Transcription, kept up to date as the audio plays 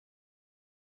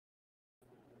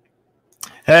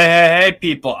Hey,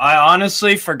 people. I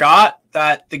honestly forgot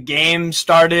that the game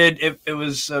started. It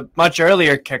was a much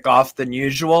earlier kickoff than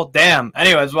usual. Damn.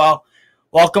 Anyways, well,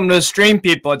 welcome to the stream,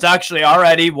 people. It's actually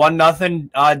already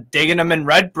 1-0 Dagenham and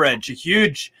Redbridge. A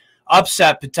huge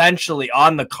upset potentially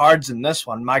on the cards in this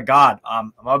one. My God.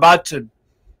 I'm about to,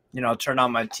 turn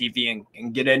on my TV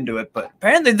and get into it. But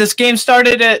apparently this game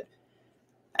started at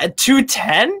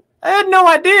 2:10. I had no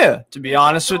idea, to be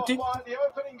honest with you.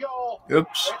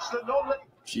 Oops.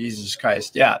 Jesus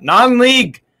Christ. Yeah.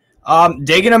 Non-league.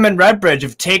 Dagenham and Redbridge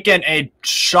have taken a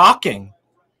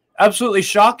absolutely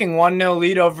shocking 1-0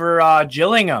 lead over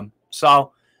Gillingham.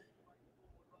 So,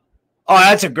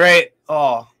 that's a great,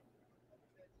 top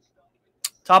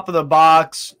of the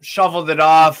box, shoveled it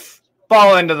off,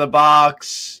 ball into the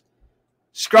box,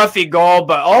 scruffy goal,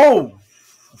 but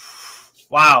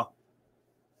wow.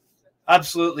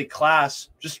 Absolutely class.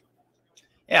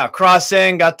 Cross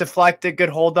in, got deflected, good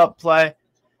hold-up play.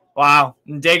 Wow.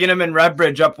 And Dagenham and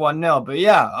Redbridge up 1-0. But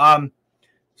yeah,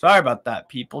 sorry about that,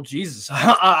 people. Jesus.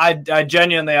 I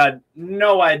genuinely had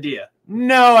no idea.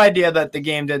 No idea that the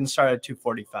game didn't start at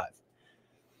 2:45.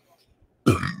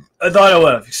 I thought it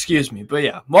would have, excuse me. But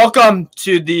yeah, welcome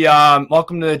to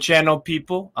the channel,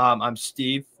 people. I'm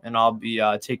Steve, and I'll be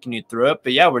taking you through it.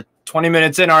 But yeah, we're 20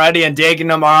 minutes in already, and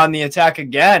Dagenham are on the attack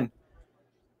again.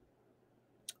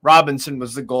 Robinson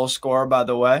was the goal scorer, by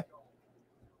the way.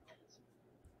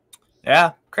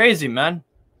 Yeah, crazy, man.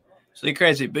 Absolutely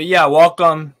crazy. But yeah,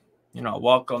 welcome to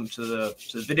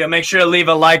the video. Make sure to leave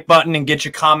a like button and get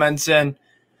your comments in.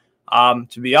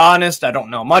 To be honest, I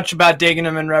don't know much about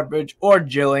Dagenham and Redbridge or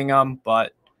Gillingham,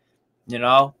 but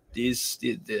this is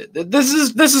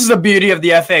the beauty of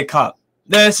the FA Cup.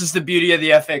 This is the beauty of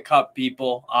the FA Cup,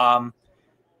 people.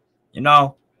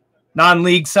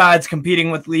 Non-league sides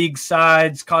competing with league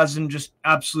sides, causing just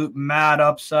absolute mad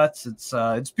upsets.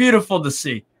 It's beautiful to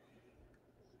see.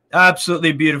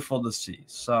 Absolutely beautiful to see.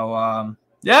 So,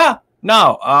 yeah,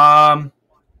 no.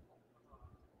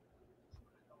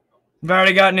 We've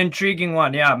already got an intriguing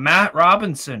one. Yeah, Matt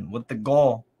Robinson with the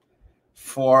goal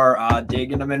for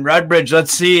Dagenham and Redbridge.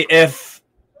 Let's see if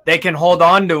they can hold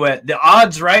on to it. The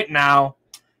odds right now,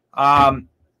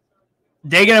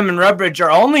 Dagenham and Redbridge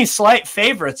are only slight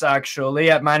favorites, actually,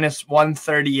 at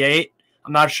 -138.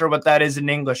 I'm not sure what that is in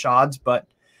English odds, but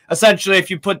essentially, if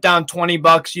you put down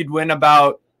 $20, you'd win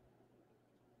about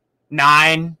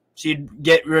 9. So you'd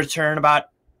get return about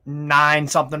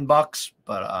 9-something bucks.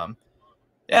 But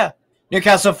yeah,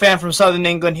 Newcastle fan from Southern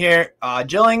England here.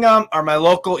 Gillingham are my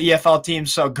local EFL team,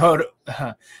 so go to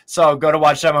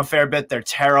watch them a fair bit. They're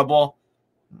terrible.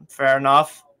 Fair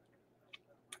enough.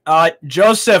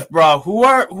 Joseph, bro, who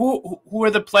are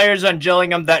the players on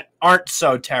Gillingham that aren't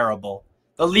so terrible?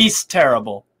 The least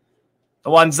terrible. The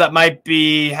ones that might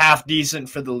be half decent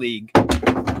for the league.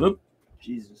 Oop,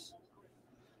 Jesus.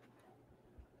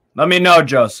 Let me know,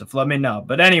 Joseph. Let me know.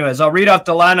 But anyways, I'll read off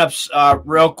the lineups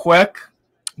real quick.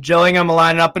 Gillingham will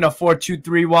line up in a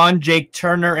 4-2-3-1. Jake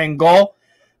Turner in goal.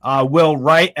 Will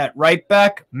Wright at right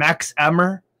back. Max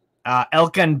Emmer.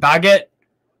 Elkan Baggett.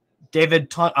 David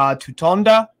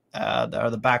Tutonda are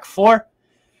the back four.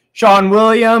 Sean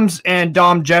Williams and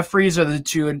Dom Jeffries are the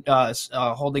two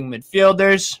holding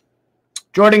midfielders.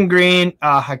 Jordan Green,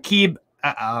 Hakib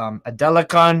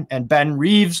Adelakan, and Ben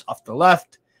Reeves off the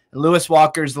left. And Lewis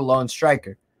Walker is the lone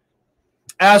striker.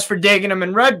 As for Dagenham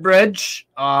and Redbridge,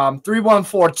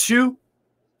 3-1-4-2.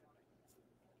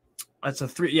 That's a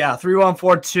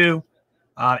 3-1-4-2.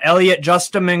 Elliot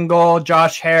Justin in goal.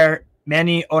 Josh Hare,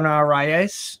 Manny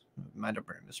Onarayes. Might have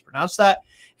mispronounced that.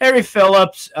 Harry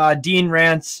Phillips, Dean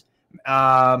Rance,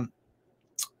 midfield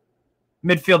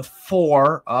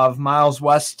 4 of Miles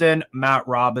Weston, Matt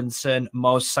Robinson,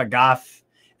 Mo Sagaf,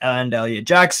 and Elliot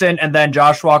Jackson, and then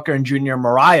Josh Walker and Junior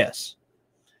Marias.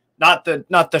 Not the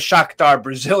Shakhtar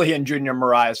Brazilian Junior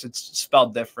Marias. It's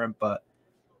spelled different, but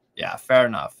yeah, fair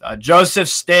enough. Joseph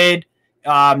stayed.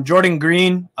 Jordan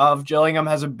Green of Gillingham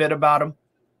has a bit about him.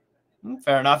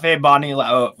 Fair enough. Hey, Bonnie.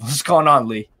 What's going on,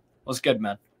 Lee? What's good,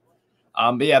 man?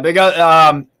 But yeah,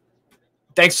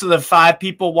 thanks to the 5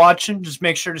 people watching. Just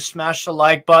make sure to smash the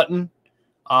like button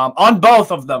on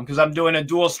both of them, because I'm doing a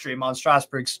dual stream on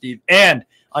Strasbourg Steve and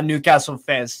on Newcastle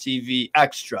Fans TV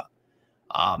Extra.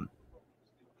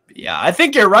 Yeah, I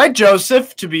think you're right,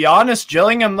 Joseph. To be honest,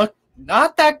 Gillingham looked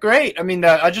not that great. I mean,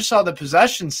 I just saw the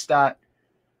possession stat.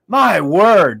 My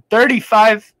word,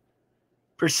 35%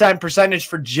 percentage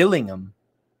for Gillingham.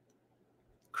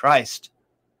 Christ.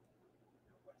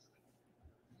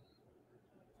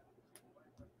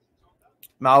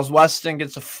 Miles Weston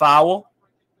gets a foul.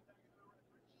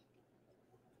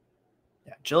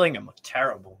 Yeah, Gillingham looked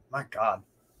terrible. My God.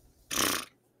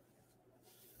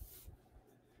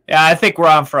 Yeah, I think we're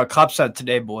on for a cup set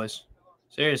today, boys.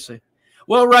 Seriously.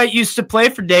 Will Wright used to play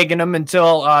for Dagenham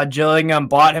until Gillingham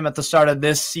bought him at the start of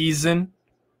this season.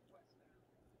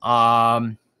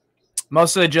 Most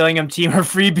of the Gillingham team are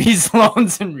freebies,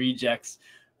 loans, and rejects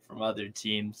from other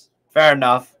teams. Fair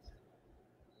enough.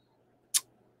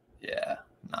 Yeah.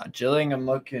 Nah, Gillingham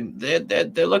looking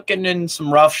they're looking in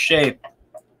some rough shape.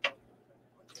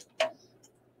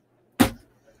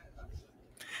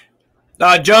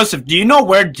 Joseph, do you know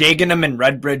where Dagenham and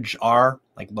Redbridge are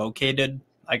located?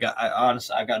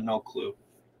 Honestly, I got no clue.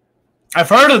 I've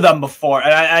heard of them before,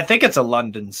 and I think it's a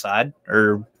London side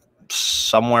or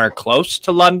somewhere close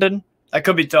to London. I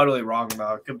could be totally wrong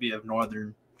though. It could be of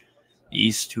northern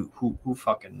east. Who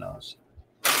fucking knows?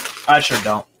 I sure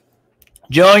don't.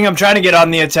 Gillingham trying to get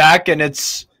on the attack, and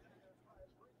it's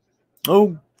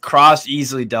cross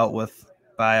easily dealt with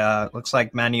by looks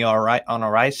like Manny on a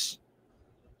Rice.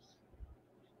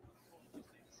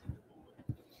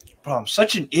 Bro, I'm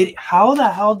such an idiot. How the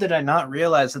hell did I not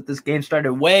realize that this game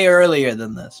started way earlier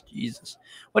than this? Jesus.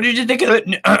 What did you think of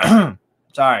it?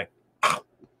 Sorry.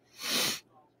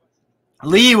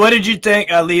 Lee, what did you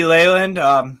think? Lee Leyland,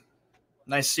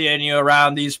 nice seeing you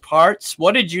around these parts.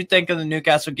 What did you think of the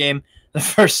Newcastle game, the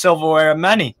first silverware of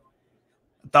many?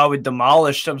 I thought we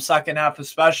demolished them second half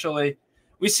especially.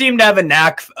 We seem to have a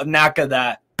knack of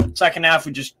that. Second half,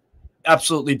 we just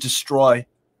absolutely destroy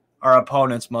our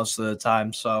opponents most of the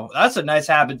time. So that's a nice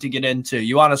habit to get into.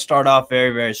 You want to start off very,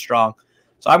 very strong.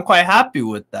 So I'm quite happy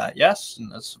with that. Yes,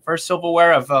 and that's the first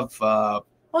silverware of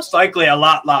most likely a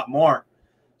lot more.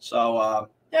 So,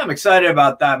 yeah, I'm excited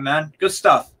about that, man. Good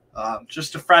stuff.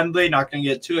 Just a friendly, not going to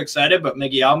get too excited, but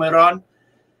Miggy Almiron,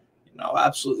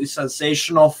 absolutely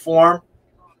sensational form.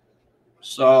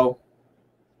 So,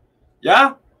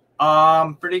 yeah,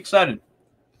 pretty excited.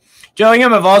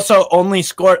 Gillingham have also only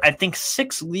scored, I think,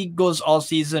 6 league goals all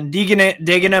season.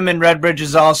 Dagenham and Redbridge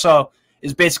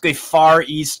is basically far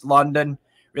east London,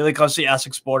 really close to the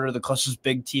Essex border. The closest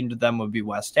big team to them would be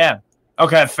West Ham.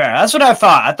 Okay, fair. That's what I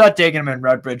thought. I thought Dagenham and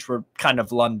Redbridge were kind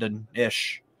of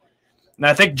London-ish. And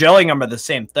I think Gillingham are the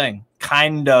same thing.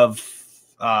 Kind of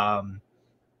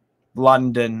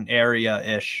London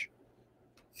area-ish.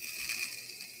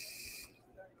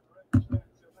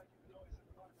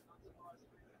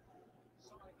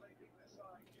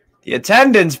 The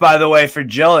attendance, by the way, for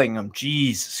Gillingham,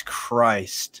 Jesus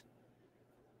Christ.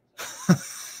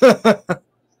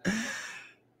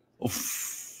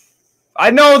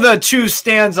 I know the 2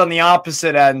 stands on the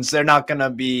opposite ends, they're not going to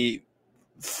be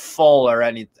full or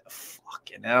anything.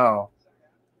 Fucking hell.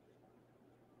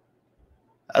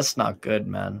 That's not good,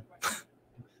 man.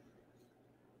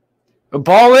 The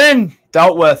ball in,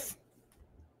 dealt with.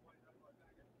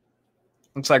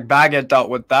 Looks like Baggett dealt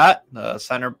with that. The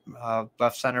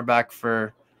left center back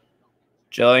for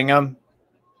Gillingham.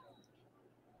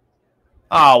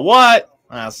 Oh, what?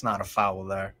 That's not a foul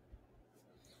there.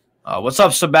 What's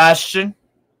up, Sebastian?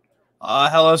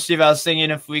 Hello, Steve. I was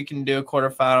thinking if we can do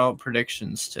quarterfinal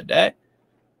predictions today.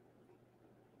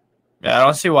 Yeah, I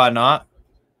don't see why not.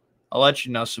 I'll let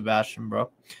you know, Sebastian, bro.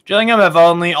 Gillingham have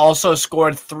only also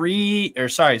scored 6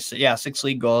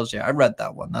 league goals. Yeah, I read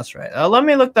that one. That's right. Let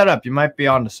me look that up. You might be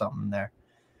onto something there.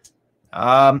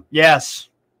 Yes.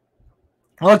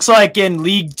 Looks like in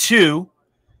League 2,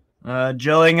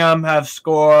 Gillingham have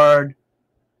scored.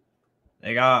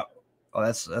 They got. Oh,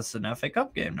 that's an FA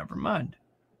Cup game. Never mind.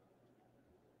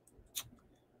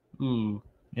 Ooh,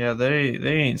 yeah, they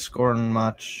ain't scoring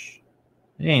much.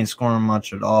 They ain't scoring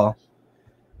much at all.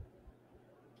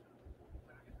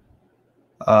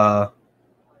 So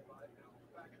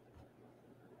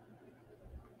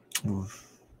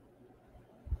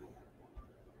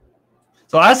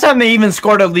last time they even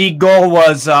scored a league goal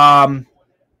was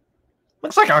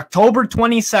looks like October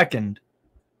 22nd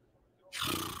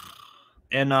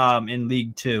in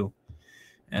League 2.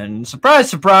 And surprise,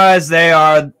 surprise, they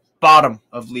are bottom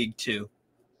of League 2.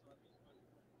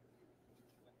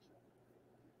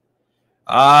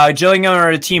 Gillingham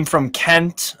are a team from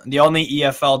Kent, the only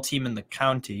EFL team in the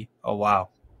county. Oh, wow.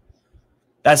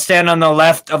 That stand on the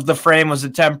left of the frame was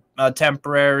a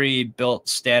temporary built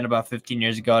stand about 15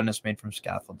 years ago, and it's made from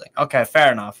scaffolding. Okay,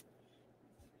 fair enough.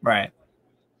 Right.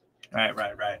 All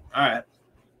right.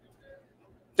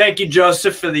 Thank you,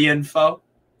 Joseph, for the info.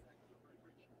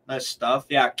 Nice stuff.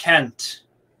 Yeah, Kent.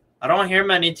 I don't hear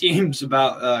many teams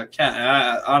about Kent.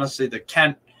 Honestly, the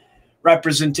Kent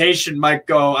representation might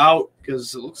go out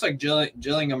because it looks like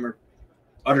Gillingham are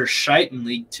utter shite in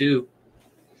League 2.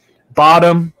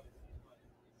 Bottom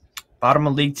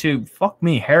of League 2. Fuck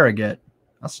me, Harrogate.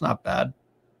 That's not bad.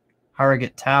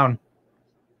 Harrogate Town.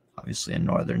 Obviously a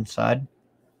northern side.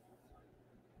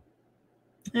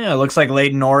 Yeah, it looks like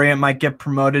Leyton Orient might get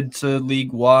promoted to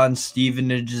League One.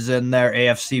 Stevenage is in there.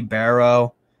 AFC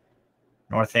Barrow,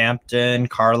 Northampton,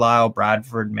 Carlisle,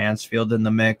 Bradford, Mansfield in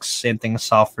the mix. Same thing with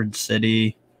Salford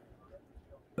City.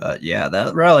 But yeah,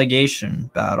 that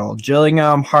relegation battle.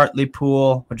 Gillingham,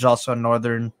 Hartlepool, which is also on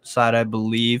northern side, I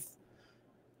believe.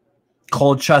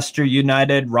 Colchester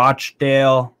United,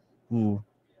 Rochdale. Ooh,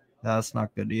 that's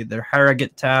not good either.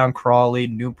 Harrogate Town, Crawley,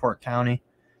 Newport County.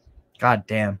 God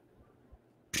damn.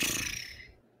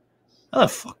 How the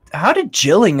fuck? How did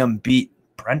Gillingham beat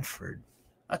Brentford?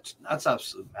 That's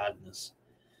absolute madness.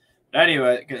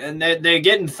 Anyway, and they're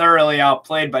getting thoroughly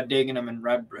outplayed by Dagenham and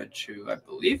Redbridge, who I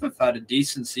believe have had a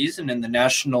decent season in the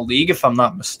National League, if I'm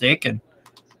not mistaken.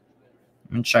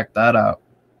 Let me check that out.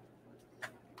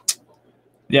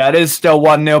 Yeah, it is still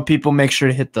 1-0. People make sure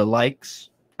to hit the likes.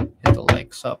 Hit the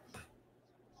likes up.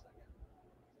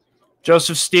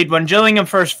 Joseph Steed, when Gillingham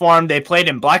first formed, they played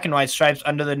in black and white stripes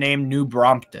under the name New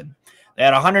Brompton. They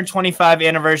had a 125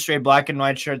 anniversary black and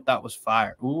white shirt that was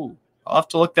fire. Ooh, I'll have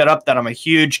to look that up. That I'm a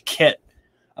huge kit.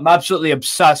 I'm absolutely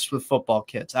obsessed with football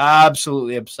kits.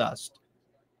 Absolutely obsessed.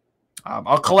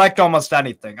 I'll collect almost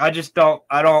anything. I just don't.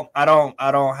 I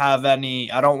don't have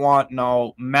any. I don't want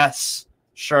no mess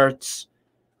shirts.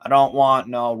 I don't want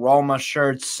no Roma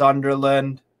shirts.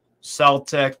 Sunderland,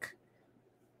 Celtic.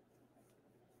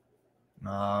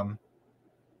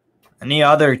 Any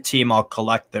other team, I'll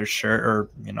collect their shirt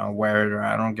or wear it. Or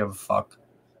I don't give a fuck.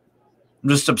 I'm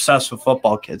just obsessed with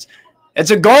football kits. It's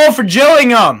a goal for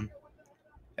Gillingham.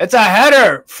 It's a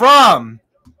header from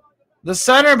the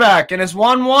center back, and it's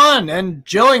 1-1. And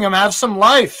Gillingham have some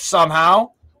life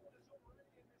somehow.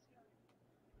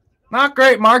 Not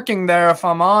great marking there, if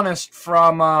I'm honest,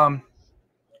 from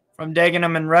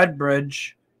Dagenham and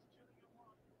Redbridge.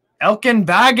 Elkin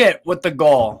Baggett with the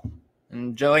goal.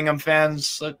 And Gillingham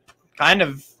fans look kind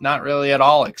of not really at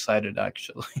all excited,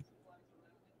 actually.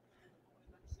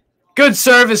 Good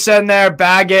service in there.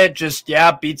 Baggett just,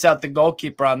 beats out the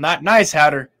goalkeeper on that. Nice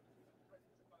header.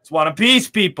 It's one apiece,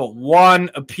 people. One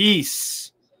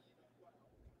apiece.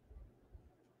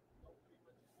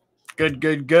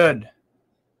 Good.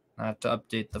 I have to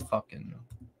update the fucking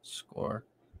score.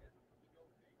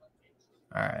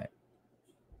 All right.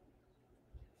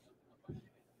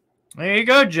 There you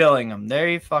go, Gillingham. There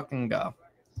you fucking go.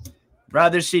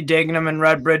 Rather see Dagenham and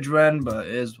Redbridge win, but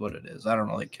it is what it is. I don't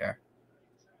really care.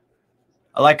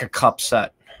 I like a cup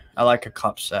set.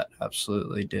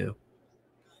 Absolutely do.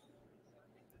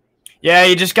 Yeah,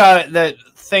 you just got the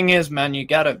thing is, man, you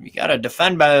gotta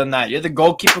defend better than that. You're the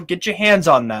goalkeeper. Get your hands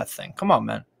on that thing. Come on,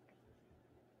 man.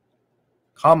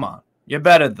 Come on. You're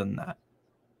better than that.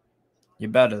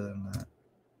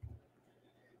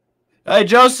 Hey,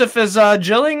 Joseph, is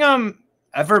Gillingham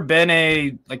ever been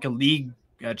a league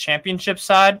championship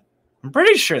side? I'm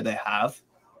pretty sure they have.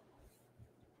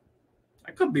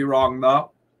 I could be wrong,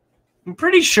 though. I'm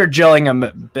pretty sure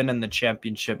Gillingham been in the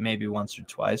championship maybe once or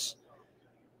twice.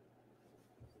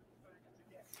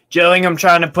 Gillingham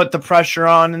trying to put the pressure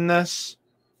on in this.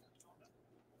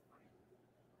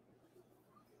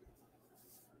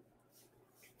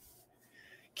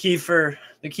 The key for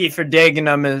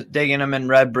Dagenham and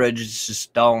Redbridge is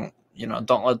just don't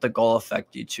let the goal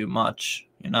affect you too much.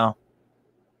 It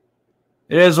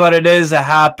is what it is. It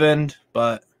happened,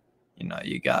 but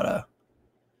you gotta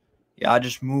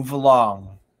just move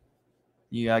along.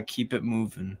 You gotta keep it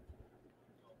moving.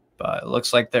 But it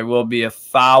looks like there will be a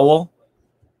foul.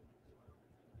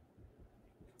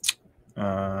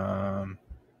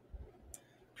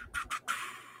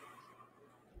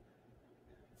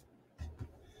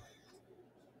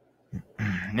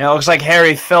 It looks like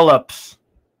Harry Phipps,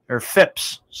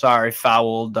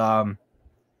 fouled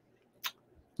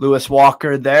Lewis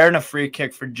Walker there, and a free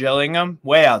kick for Gillingham.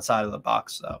 Way outside of the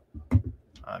box, though.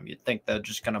 You'd think they're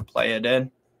just going to play it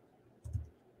in.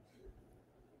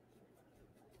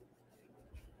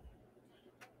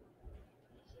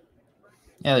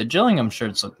 Yeah, the Gillingham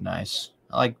shirts look nice.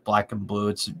 I like black and blue.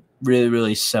 It's really,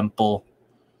 really simple.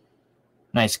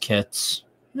 Nice kits.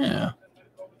 Yeah.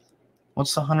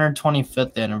 What's the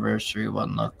 125th anniversary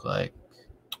one look like?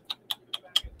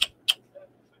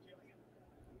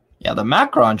 Yeah, the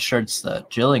Macron shirts that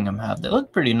Gillingham have, they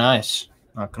look pretty nice.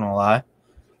 Not going to lie.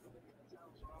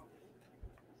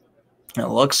 It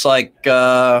looks like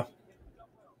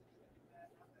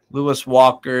Lewis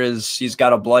Walker he's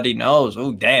got a bloody nose.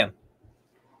 Oh, damn.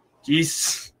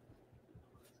 Jeez.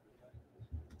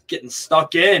 Getting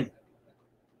stuck in.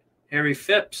 Harry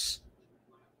Phipps.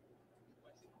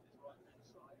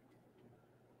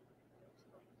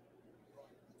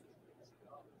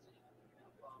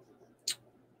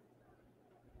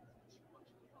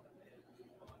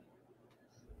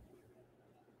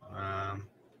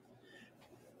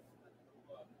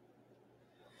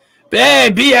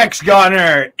 Hey, BX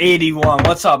Gunner 81.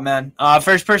 What's up, man?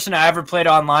 First person I ever played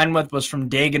online with was from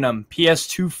Dagenham.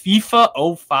 PS2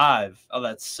 FIFA 05. Oh,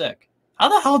 that's sick. How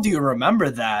the hell do you remember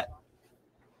that?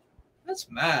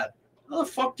 That's mad. How the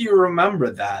fuck do you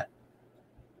remember that?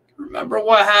 Remember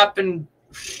what happened?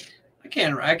 I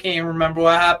can't even remember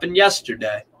what happened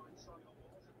yesterday.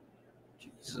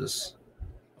 Jesus.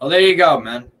 Well, there you go,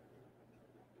 man.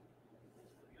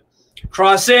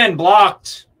 Cross in,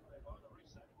 blocked.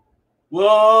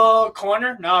 Whoa,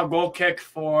 corner. Now goal kick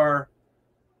for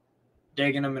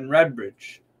Dagenham and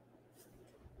Redbridge.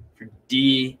 For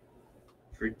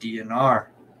DNR.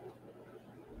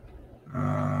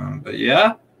 But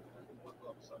yeah.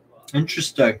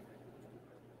 Interesting.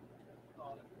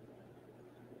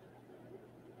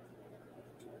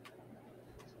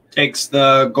 Takes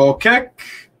the goal kick.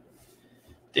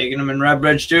 Dagenham and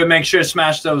Redbridge do it. Make sure to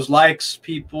smash those likes,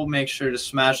 people. Make sure to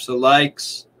smash the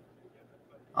likes.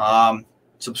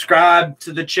 Subscribe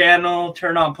to the channel.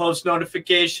 Turn on post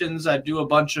notifications. I do a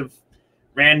bunch of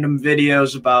random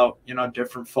videos about,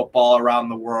 different football around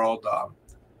the world.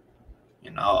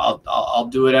 I'll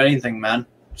do it anything, man.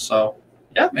 So,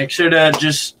 yeah, make sure to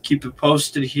just keep it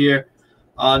posted here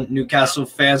on Newcastle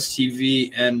Fans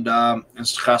TV and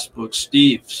Strasbourg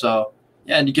Steve. So,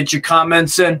 yeah, and you get your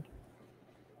comments in.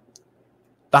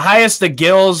 The highest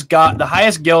Gills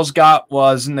got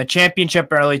was in the championship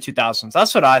early 2000s.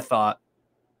 That's what I thought.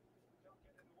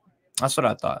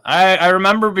 I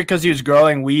remember because he was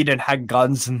growing weed and had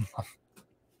guns and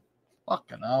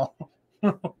fucking hell.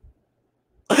 What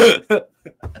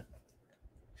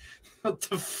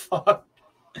the fuck?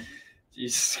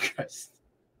 Jesus Christ.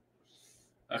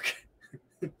 Okay.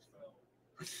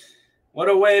 What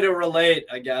a way to relate,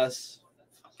 I guess.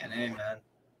 Fucking A, man.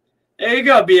 There you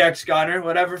go, BX Gunner.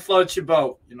 Whatever floats your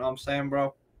boat. You know what I'm saying,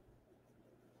 bro?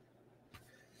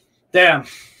 Damn.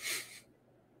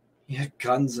 He had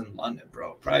guns in London,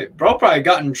 bro. Bro probably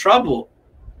got in trouble.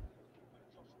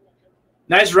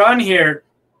 Nice run here.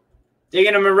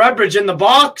 Dagenham and Redbridge in the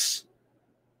box.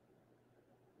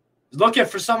 He's looking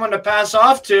for someone to pass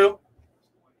off to.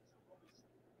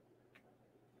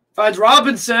 Finds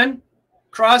Robinson.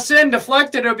 Cross in,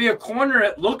 deflected. It'll be a corner,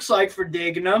 it looks like, for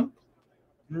Dagenham.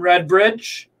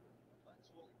 Redbridge.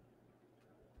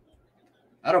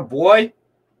 Atta boy.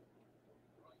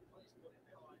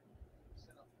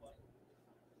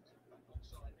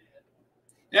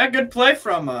 Yeah, good play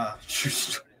from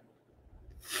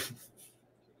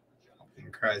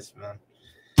Christ,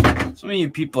 man. Some of you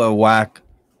people are whack.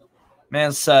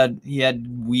 Man said he had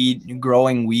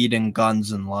growing weed and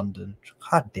guns in London.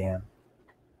 God damn.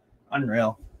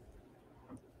 Unreal.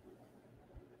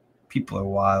 People are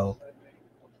wild.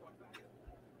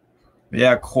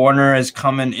 Yeah, corner is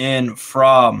coming in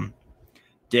from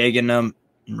Dagenham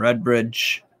and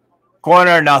Redbridge.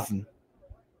 Corner, nothing.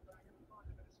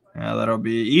 Yeah, that'll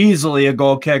be easily a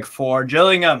goal kick for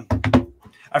Gillingham.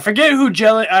 I forget who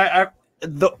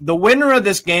the winner of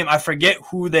this game, I forget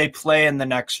who they play in the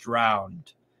next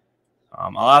round.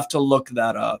 I'll have to look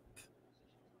that up.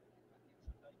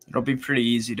 It'll be pretty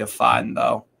easy to find,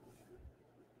 though.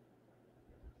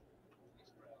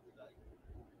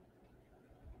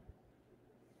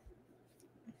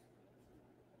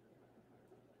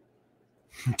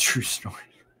 True story.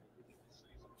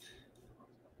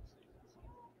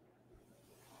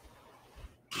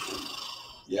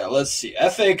 Yeah, let's see.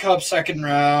 FA Cup second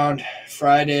round,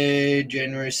 Friday,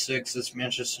 January 6th. It's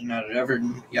Manchester United,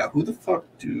 Everton. Yeah, who the fuck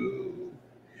do...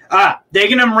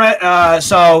 Dagenham.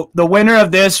 So the winner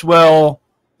of this will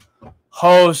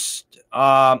host...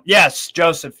 yes,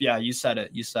 Joseph. Yeah, you said it.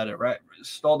 You said it, right?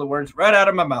 Stole the words right out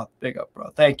of my mouth. Big up,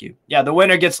 bro. Thank you. Yeah, the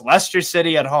winner gets Leicester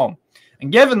City at home.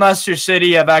 And given Leicester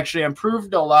City have actually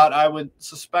improved a lot, I would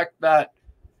suspect that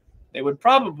they would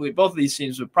probably, both of these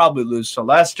teams would probably lose to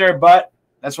Leicester, but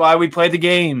that's why we play the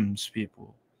games,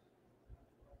 people.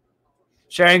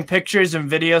 Sharing pictures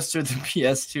and videos through the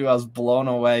PS2, I was blown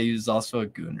away. He was also a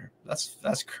gooner.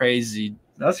 That's crazy.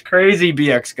 That's crazy,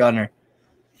 BX Gunner.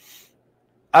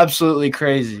 Absolutely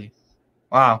crazy.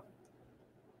 Wow.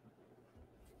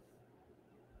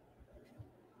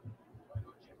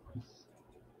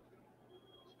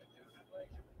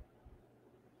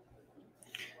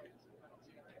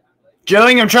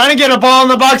 Gillingham trying to get a ball in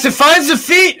the box. It finds the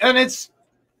feet, and it's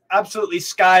absolutely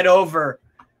skied over.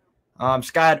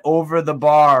 Skied over the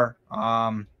bar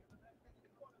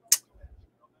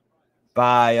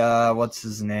by, what's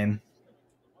his name?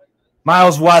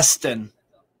 Miles Weston,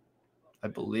 I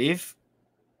believe.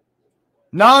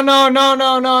 No.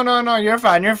 You're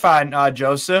fine,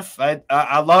 Joseph.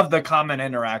 I love the comment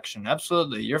interaction.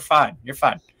 Absolutely. You're fine.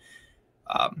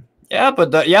 Yeah,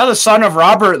 but the son of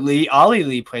Robert Lee, Ollie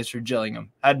Lee, plays for Gillingham.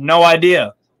 Had no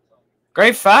idea.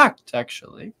 Great fact,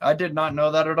 actually. I did not know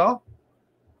that at all.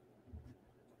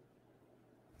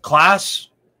 Class.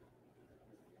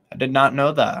 I did not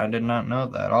know that. I did not know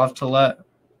that. I'll have to let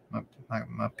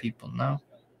my people know.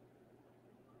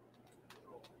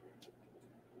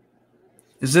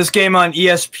 Is this game on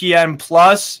ESPN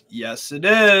Plus? Yes, it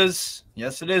is.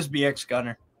 Yes, it is, BX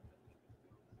Gunner.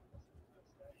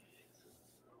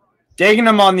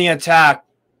 Dagenham on the attack.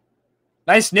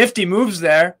 Nice nifty moves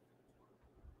there.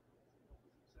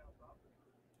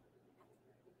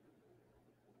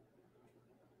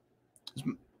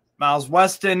 Miles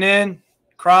Weston in.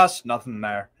 Cross. Nothing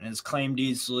there. And it's claimed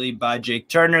easily by Jake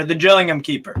Turner, the Gillingham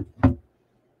keeper.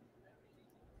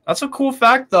 That's a cool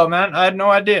fact, though, man. I had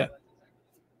no idea.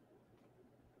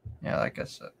 Yeah, like I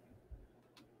said.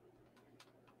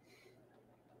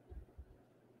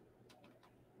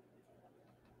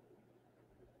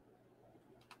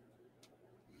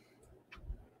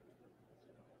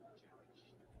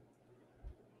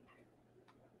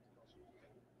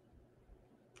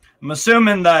 I'm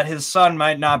assuming that his son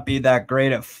might not be that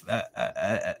great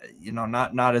at, you know,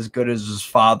 not as good as his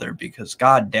father, because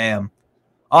goddamn,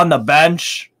 on the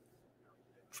bench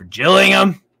for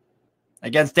Gillingham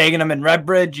against Dagenham and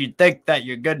Redbridge, you'd think that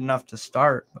you're good enough to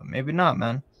start, but maybe not,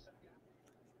 man.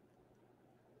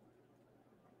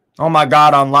 Oh my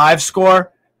God, on live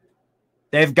score,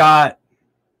 they've got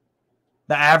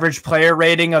the average player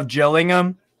rating of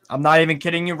Gillingham. I'm not even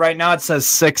kidding you right now. It says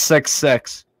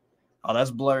 666. Oh,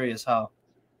 that's blurry as hell.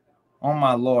 Oh,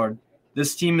 my Lord.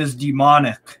 This team is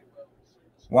demonic.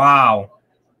 Wow.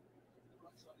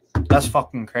 That's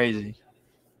fucking crazy.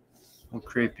 A little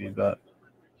creepy, but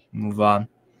move on.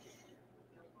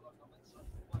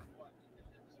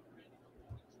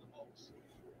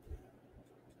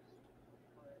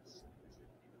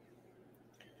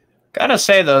 Gotta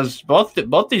say,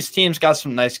 both these teams got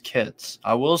some nice kits.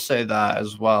 I will say that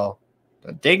as well.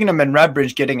 Dagenham and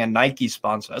Redbridge getting a Nike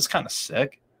sponsor. That's kind of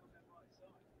sick.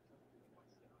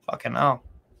 Fucking hell.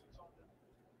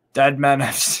 Dead Men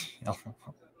FC.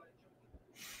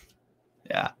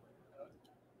 Yeah.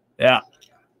 Yeah.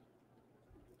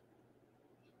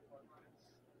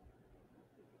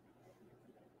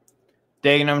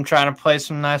 Dagenham trying to play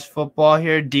some nice football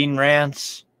here. Dean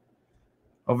Rance.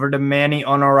 Over to Manny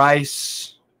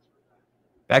Onorice.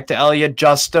 Back to Elliot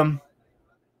Justum.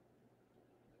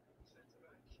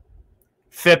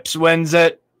 Phipps wins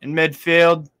it in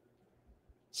midfield.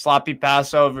 Sloppy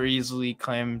pass over, easily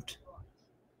claimed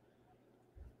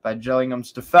by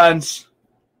Gillingham's defense.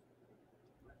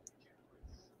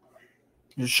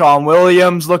 Sean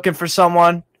Williams looking for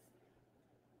someone.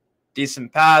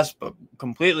 Decent pass, but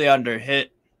completely under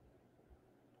hit.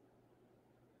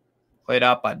 Played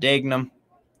out by Dagenham.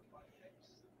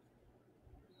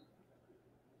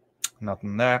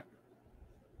 Nothing there.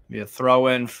 Be a throw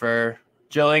in for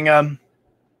Gillingham.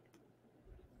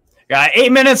 Got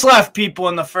 8 minutes left, people,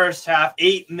 in the first half.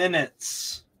 8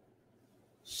 minutes.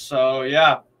 So,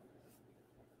 yeah.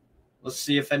 Let's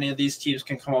see if any of these teams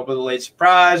can come up with a late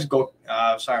surprise.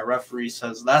 Referee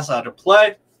says that's how to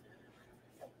play.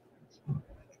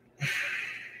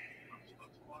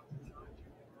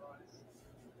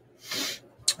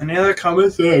 Any other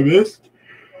comments that I missed?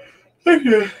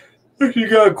 I think you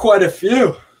got quite a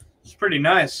few. It's pretty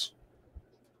nice.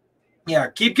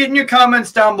 Yeah, keep getting your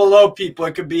comments down below, people.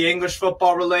 It could be English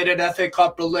football related, FA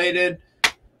Cup related.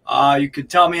 You could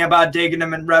tell me about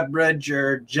Dagenham and Redbridge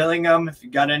or Gillingham if you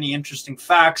got any interesting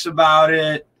facts about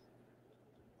it.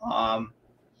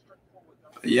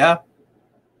 Yeah.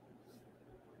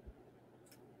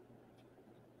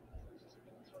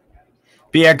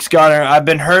 BX Gunner, I've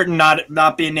been hurting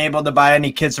not being able to buy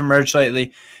any kids or merch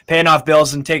lately. Paying off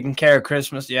bills and taking care of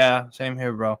Christmas. Yeah, same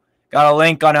here, bro. Got a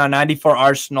link on a 94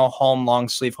 Arsenal home long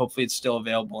sleeve. Hopefully it's still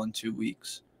available in 2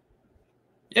 weeks.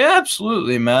 Yeah,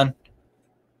 absolutely, man.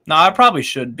 No, I probably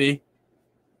should be.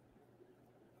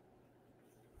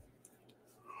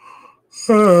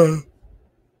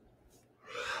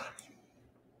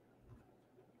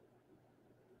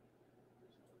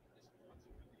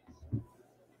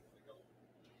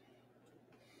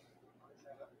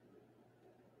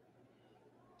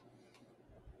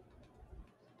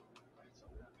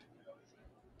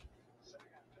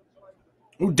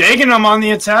 Ooh, Dagenham on the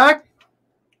attack.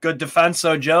 Good defense,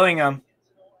 though, Gillingham.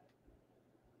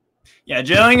 Yeah,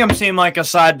 Gillingham seem like a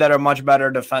side that are much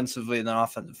better defensively than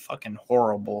offensive. Fucking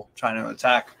horrible trying to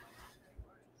attack.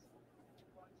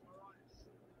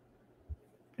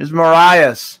 Here's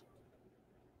Marias.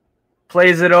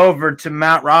 Plays it over to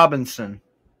Matt Robinson.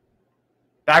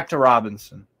 Back to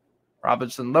Robinson.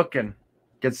 Robinson looking.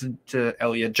 Gets it to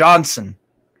Elliot Johnson.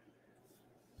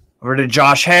 Over to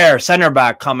Josh Hare, center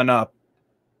back coming up.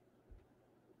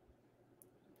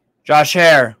 Josh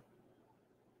Hare.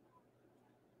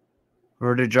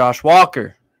 Over to Josh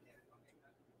Walker.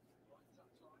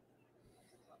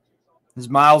 This is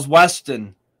Miles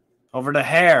Weston. Over to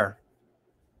Hare.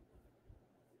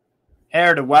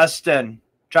 Hare to Weston.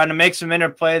 Trying to make some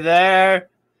interplay there.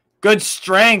 Good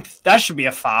strength. That should be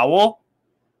a foul.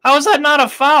 How is that not a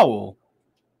foul?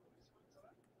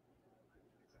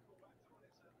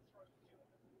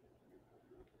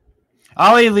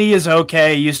 Ollie Lee is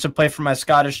okay. He used to play for my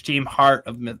Scottish team, Heart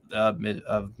of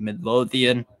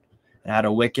Midlothian, and had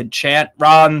a wicked chant.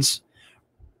 Rob's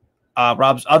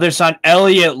other son,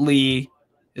 Elliot Lee,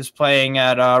 is playing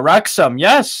at Wrexham.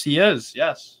 Yes, he is.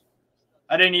 Yes.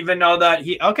 I didn't even know that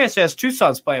he. Okay, so he has 2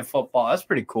 sons playing football. That's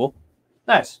pretty cool.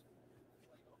 Nice.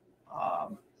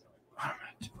 What am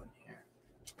I doing here?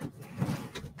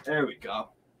 There we go.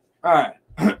 All right.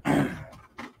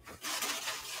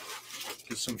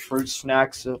 Get some fruit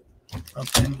snacks up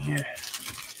in here.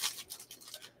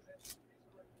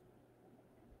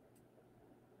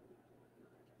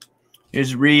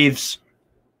 Here's Reeves.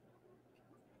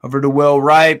 Over to Will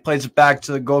Wright. Plays it back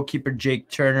to the goalkeeper, Jake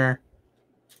Turner.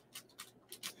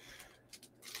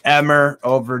 Emmer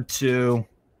over to.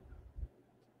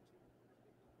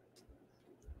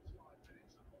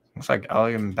 Looks like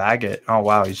Elliot Baggett. Oh,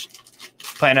 wow. He's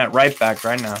playing at right back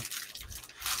right now.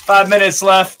 5 minutes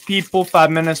left, people.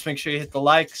 5 minutes. Make sure you hit the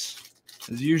likes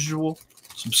as usual.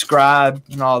 Subscribe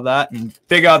and all that. And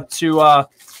big up to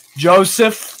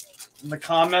Joseph in the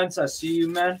comments. I see you,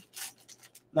 man.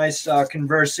 Nice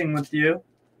conversing with you.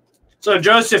 So,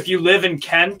 Joseph, you live in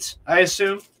Kent, I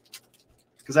assume?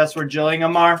 Because that's where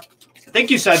Gillingham are. I think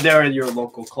you said they're at your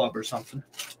local club or something.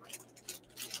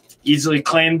 Easily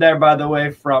claimed there, by the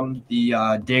way, from the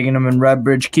Dagenham and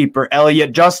Redbridge keeper,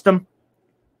 Elliot Justin.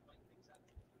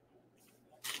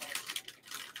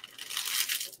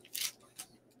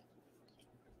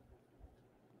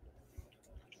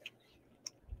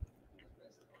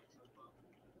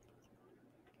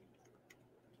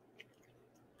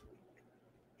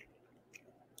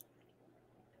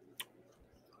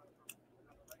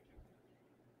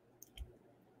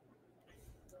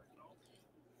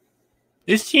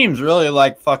 These teams really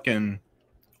like fucking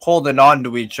holding on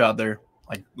to each other.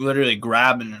 Like literally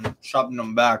grabbing and shoving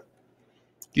them back.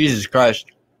 Jesus Christ.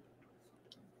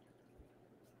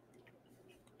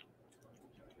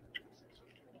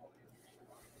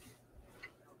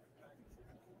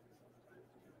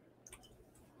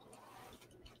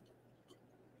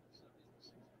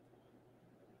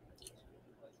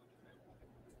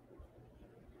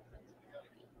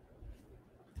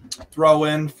 Throw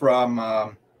in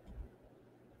from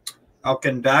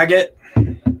Elkin Baggett.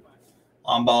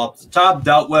 Long ball up the top.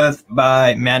 Dealt with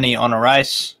by Manny on a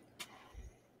rice.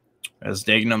 As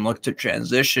Dagenham looked to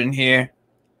transition here.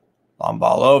 Long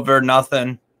ball over.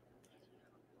 Nothing.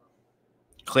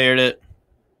 Cleared it.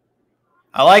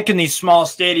 I like in these small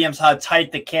stadiums how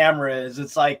tight the camera is.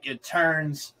 It's like it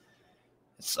turns.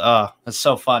 It's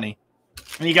so funny.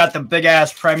 And you got the big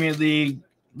ass Premier League,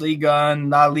 Liga, and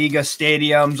La Liga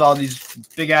stadiums, all these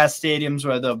big ass stadiums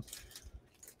where the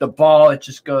ball, it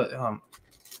just goes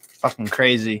fucking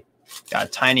crazy. Got a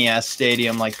tiny ass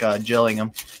stadium like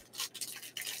Gillingham.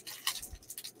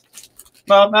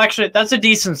 Well, actually, that's a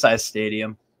decent sized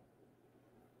stadium.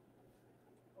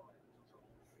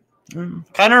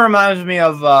 Kind of reminds me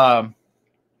of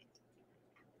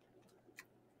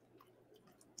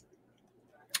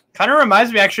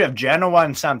actually of Genoa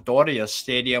and Sampdoria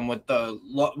Stadium with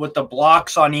the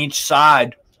blocks on each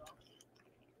side.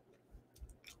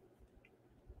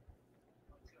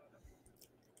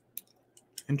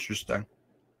 Interesting.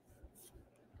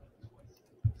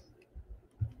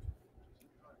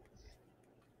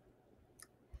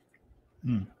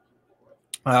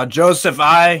 Joseph,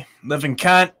 I live in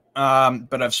Kent,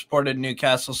 but I've supported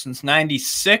Newcastle since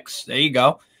 '96. There you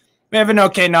go. We have an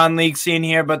okay non-league scene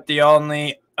here, but the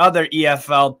only other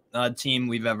EFL team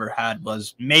we've ever had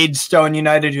was Maidstone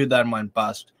United, who then went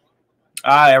bust.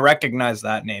 I recognize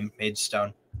that name,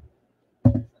 Maidstone.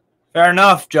 Fair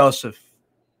enough, Joseph.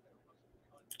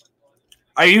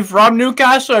 Are you from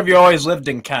Newcastle or have you always lived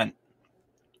in Kent?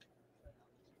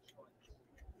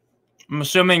 I'm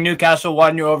assuming Newcastle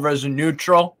won you over as a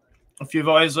neutral. If you've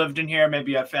always lived in here,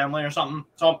 maybe you have family or something.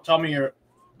 Tell me your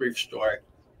brief story.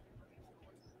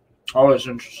 Always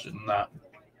interested in that.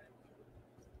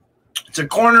 It's a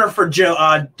corner for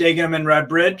Dagenham and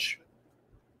Redbridge.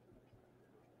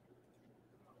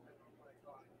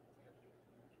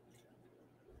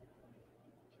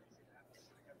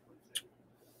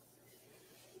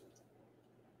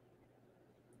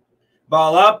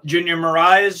 Ball up. Junior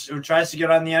Marias, who tries to get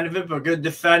on the end of it, but good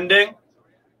defending.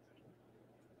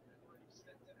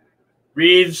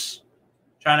 Reeves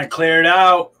trying to clear it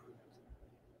out.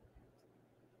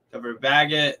 Cover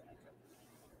Baggett.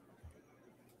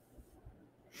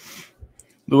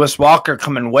 Lewis Walker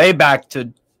coming way back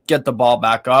to get the ball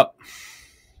back up.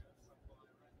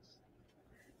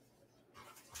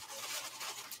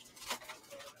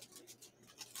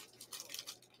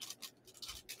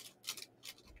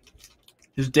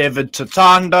 Here's David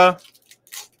Tatanda.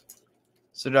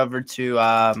 Sit over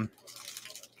to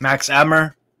Max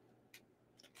Emmer.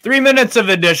 3 minutes of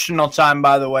additional time,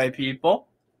 by the way, people.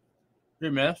 3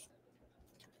 minutes.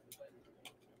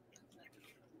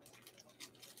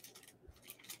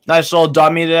 Nice little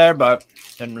dummy there, but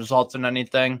didn't result in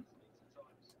anything.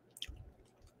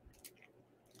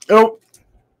 Oh,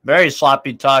 very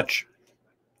sloppy touch.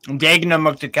 Dagenham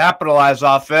looked to capitalize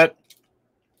off it.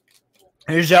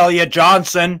 Here's Elliott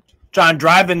Johnson trying to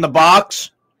drive in the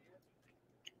box.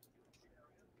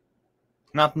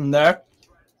 Nothing there.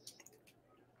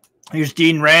 Here's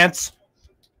Dean Rance.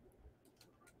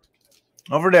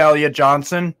 Over to Elliott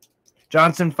Johnson.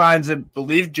 Johnson finds, I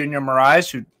believe, Junior Marias,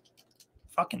 who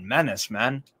fucking menace,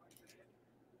 man.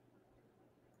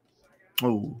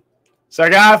 Ooh.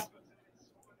 Sagaf.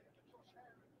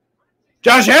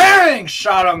 Josh Herring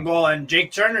shot on goal, and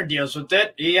Jake Turner deals with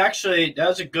it. He actually, that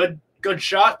was a good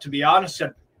shot, to be honest.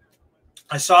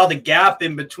 I saw the gap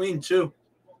in between, too.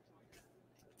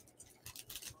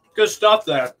 Good stuff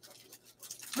there.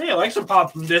 Hey, I like some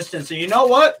pop from distance. And you know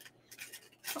what?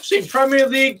 I've seen Premier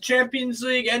League, Champions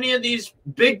League, any of these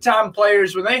big-time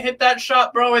players, when they hit that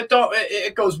shot, bro,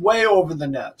 it goes way over the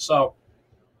net. So,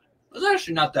 it was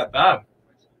actually not that bad.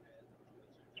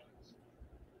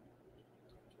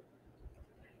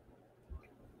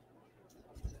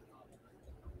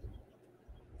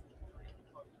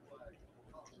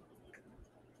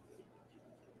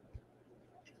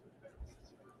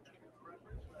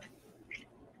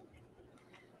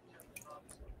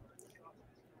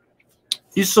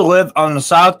 Used to live on the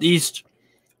southeast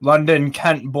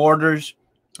London-Kent borders.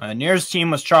 Nearest team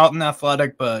was Charlton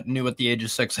Athletic, but knew at the age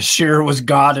of 6 that Shearer was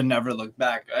God and never looked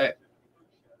back. Hey,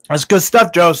 that's good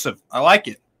stuff, Joseph. I like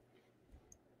it.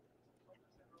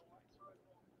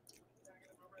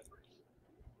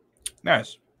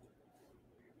 Nice.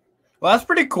 Well, that's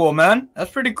pretty cool, man.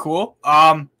 That's pretty cool.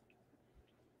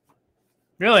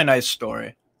 Really nice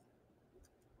story.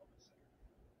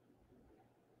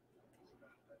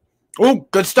 Oh,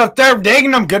 good stuff there.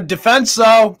 Dagenham, good defense,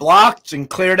 though. Blocked and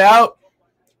cleared out.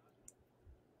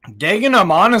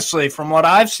 Dagenham, honestly, from what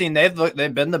I've seen, they've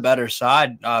been the better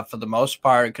side for the most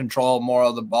part, control more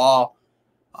of the ball.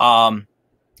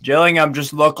 Gillingham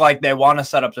just look like they want to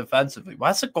set up defensively.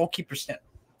 Why's the goalkeeper stand?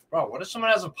 Bro, what if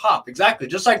someone has a pop? Exactly,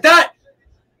 just like that.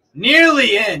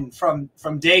 Nearly in from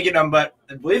Dagenham, but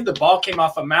I believe the ball came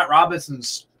off of Matt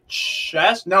Robinson's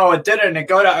chest. No, it didn't.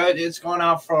 It's going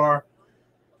out for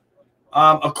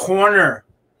a corner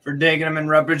for Dagenham and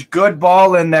Redbridge. Good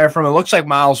ball in there from, it looks like,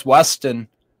 Miles Weston.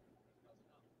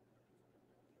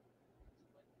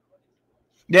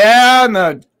 Yeah, and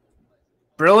a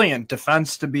brilliant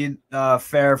defense, to be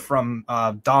fair, from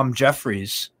Dom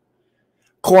Jeffries.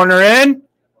 Corner in.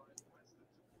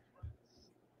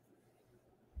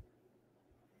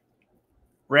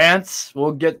 Rance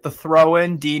will get the throw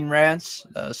in. Dean Rance,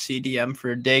 CDM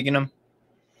for Dagenham.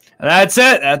 And that's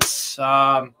it. That's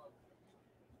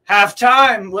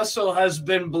halftime. Whistle has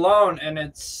been blown, and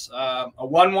it's a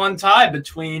 1-1 tie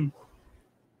between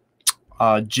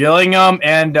Gillingham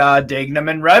and Dagenham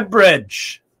and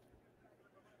Redbridge.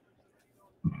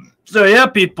 So, yeah,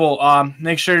 people,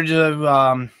 make sure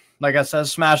to, like I said,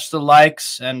 smash the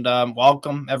likes and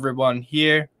welcome everyone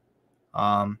here.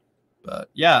 But,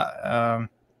 yeah,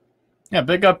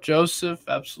 big up Joseph,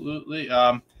 absolutely.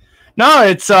 No,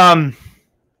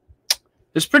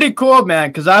 it's pretty cool, man,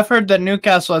 because I've heard that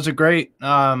Newcastle has a great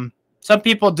some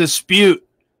people dispute,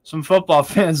 some football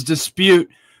fans dispute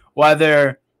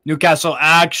whether Newcastle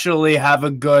actually have a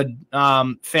good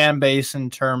fan base in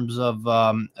terms of,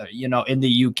 in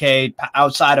the UK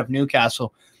outside of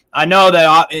Newcastle. I know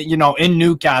that, in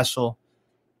Newcastle,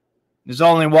 there's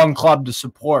only one club to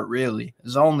support, really.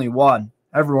 There's only one.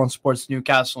 Everyone supports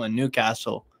Newcastle and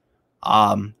Newcastle.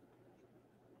 But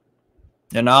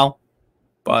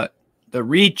the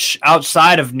reach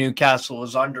outside of Newcastle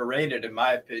is underrated, in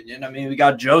my opinion. I mean, we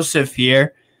got Joseph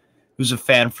here, who's a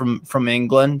fan from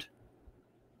England.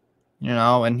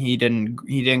 And he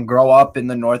didn't grow up in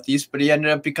the Northeast, but he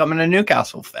ended up becoming a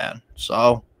Newcastle fan.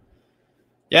 So,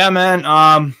 yeah,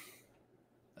 man,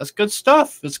 that's good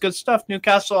stuff. It's good stuff.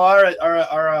 Newcastle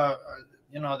are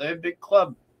they're a big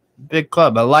club. Big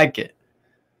club. I like it.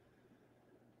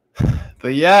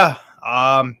 But yeah,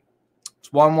 it's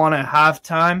 1-1 at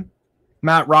halftime.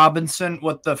 Matt Robinson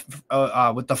with the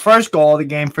first goal of the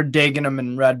game for Dagenham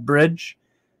and Redbridge.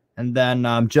 And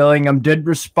then Gillingham did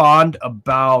respond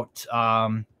about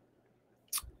about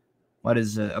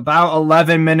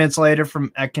 11 minutes later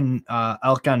from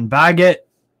Elkan Baggett.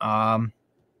 And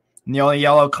the only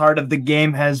yellow card of the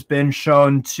game has been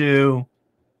shown to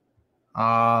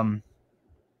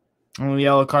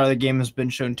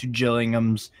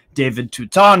Gillingham's David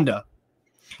Tutonda.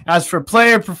 As for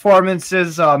player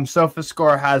performances,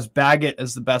 SofaScore has Baggett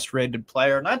as the best rated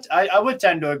player, and I would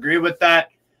tend to agree with that.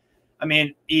 I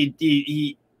mean,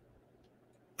 he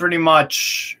pretty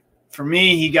much, for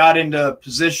me, he got into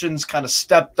positions, kind of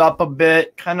stepped up a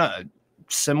bit, kind of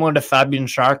similar to Fabian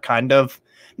Schär, kind of.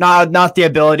 Not the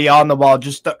ability on the ball,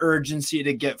 just the urgency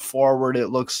to get forward, it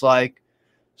looks like.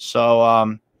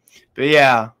 So, but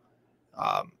yeah.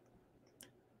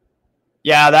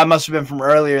 Yeah, that must have been from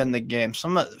earlier in the game.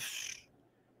 Some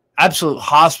absolute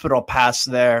hospital pass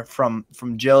there from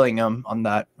Gillingham on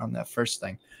that first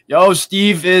thing. Yo,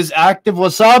 Steve is active.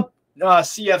 What's up?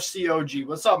 CFCOG.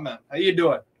 What's up, man? How you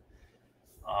doing?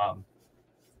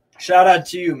 Shout out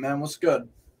to you, man. What's good?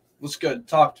 What's good?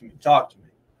 Talk to me,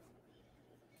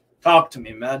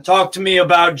 man. Talk to me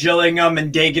about Gillingham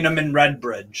and Dagenham and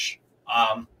Redbridge.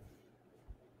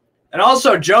 And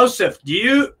also, Joseph,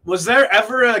 was there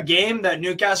ever a game that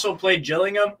Newcastle played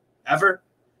Gillingham? Ever?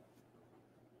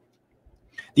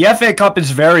 The FA Cup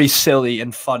is very silly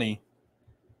and funny.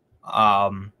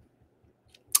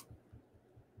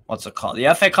 What's it called?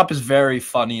 The FA Cup is very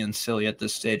funny and silly at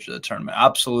this stage of the tournament.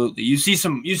 Absolutely. You see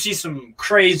some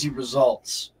crazy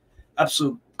results.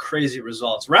 Absolute crazy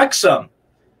results. Wrexham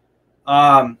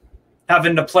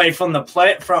having to play from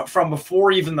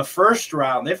before even the first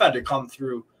round. They've had to come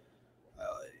through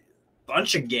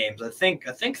bunch of games. I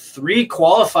think 3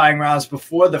 qualifying rounds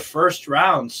before the first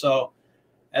round. So,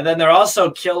 and then they're also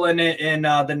killing it in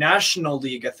the National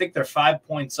League. I think they're 5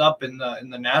 points up in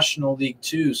the National League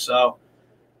too. So,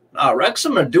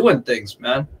 Wrexham are doing things,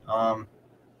 man. And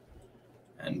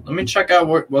let me check out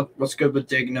what's good with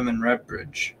Dagenham and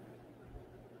Redbridge.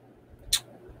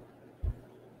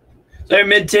 They're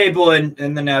mid-table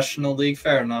in the National League.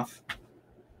 Fair enough.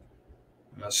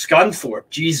 Scunthorpe,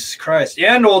 Jesus Christ,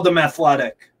 and Oldham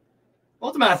Athletic.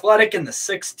 Oldham Athletic in the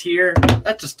 6th tier.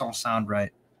 That just don't sound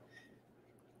right.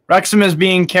 Wrexham is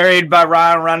being carried by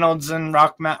Ryan Reynolds and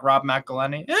Rob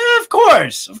McElhenney. Of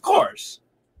course.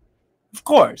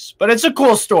 But it's a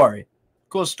cool story.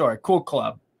 Cool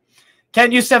club.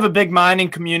 Kent used to have a big mining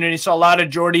community, so a lot of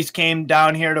Geordies came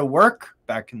down here to work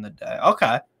back in the day.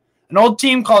 Okay. An old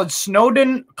team called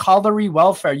Snowdon Colliery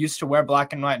Welfare used to wear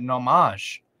black and white in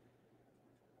homage.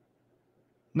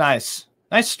 Nice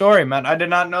story, man. I did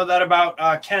not know that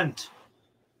about Kent,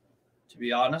 to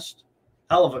be honest.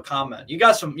 Hell of a comment. You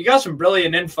got some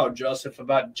brilliant info, Joseph,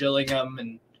 about Gillingham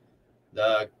and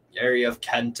the area of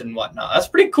Kent and whatnot. That's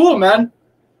pretty cool, man.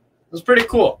 That's pretty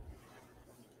cool.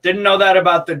 Didn't know that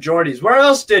about the Geordies. Where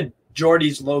else did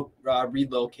Geordies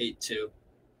relocate to?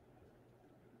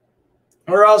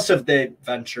 Where else have they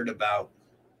ventured about?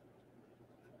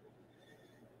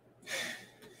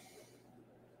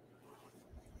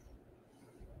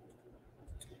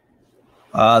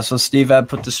 So Steve had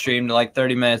put the stream to like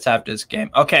 30 minutes after this game.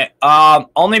 Okay.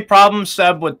 Only problem,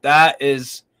 Seb, with that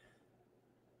is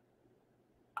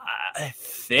I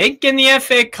think in the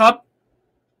FA Cup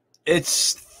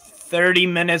it's 30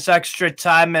 minutes extra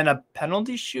time and a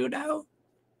penalty shootout.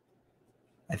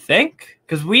 I think.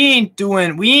 Because we're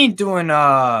doing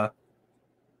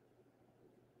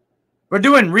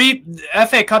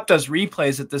FA Cup does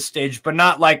replays at this stage, but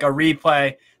not like a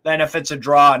replay. Then if it's a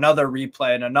draw, another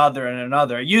replay and another and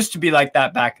another. It used to be like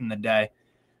that back in the day.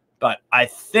 But I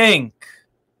think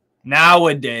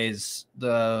nowadays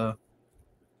the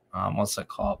what's it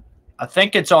called? I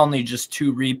think it's only just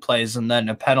 2 replays and then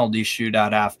a penalty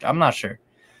shootout after. I'm not sure.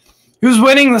 Who's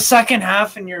winning the second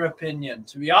half in your opinion?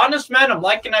 To be honest, man, I'm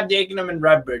liking how Dagenham and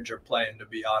Redbridge are playing, to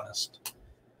be honest.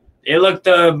 They look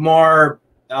the more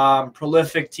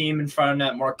prolific team in front of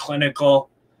net, more clinical.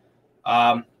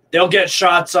 They'll get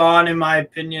shots on, in my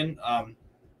opinion.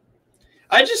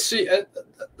 I just see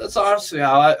that's honestly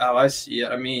how I see it.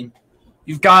 I mean,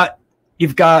 you've got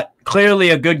clearly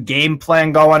a good game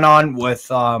plan going on with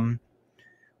their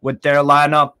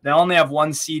lineup. They only have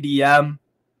 1 CDM.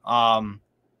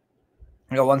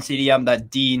 They got 1 CDM that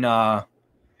Dean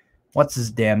what's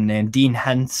his damn name? Dean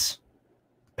Rance.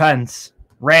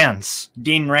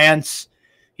 Dean Rance.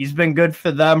 He's been good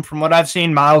for them from what I've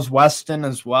seen. Miles Weston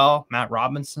as well. Matt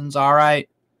Robinson's all right.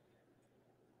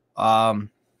 What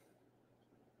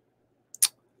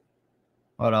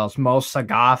else? Mo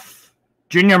Sagaf.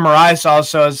 Junior Morais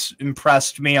also has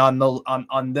impressed me on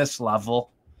this level.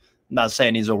 I'm not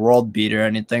saying he's a world beater or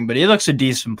anything, but he looks a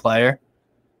decent player.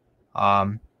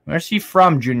 Where's he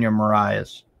from, Junior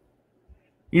Morais?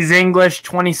 He's English,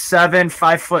 27,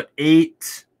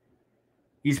 5'8".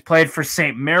 He's played for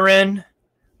St. Mirren,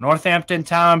 Northampton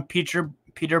Town,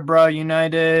 Peterborough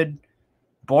United,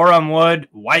 Boreham Wood,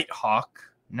 Whitehawk.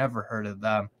 Never heard of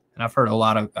them. And I've heard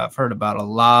about a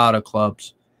lot of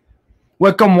clubs.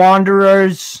 Wickham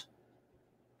Wanderers,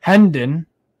 Hendon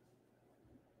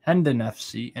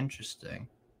FC. Interesting.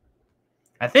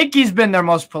 I think he's been their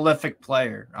most prolific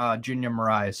player, Junior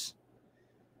Morais.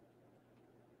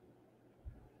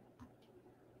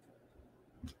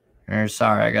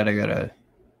 Sorry, I gotta go to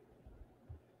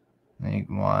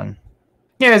League One.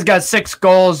 Yeah, he's got 6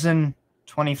 goals and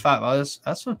 25. Oh,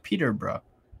 that's with Peterborough.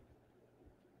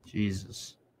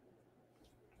 Jesus.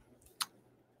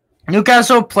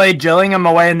 Newcastle played Gillingham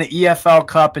away in the EFL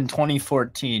Cup in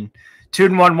 2014.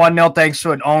 2-1, 1-0 thanks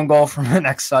to an own goal from an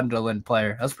ex-Sunderland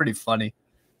player. That's pretty funny.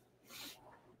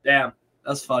 Damn,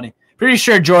 that's funny. Pretty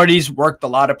sure Geordie's worked a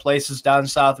lot of places down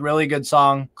south. Really good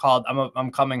song called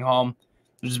I'm Coming Home.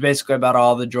 Which is basically about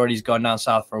all the Geordies going down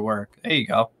south for work. There you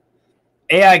go.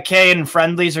 AIK and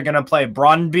friendlies are going to play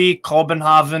Brøndby,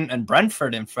 Copenhagen, and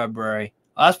Brentford in February.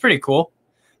 Oh, that's pretty cool.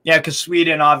 Yeah, because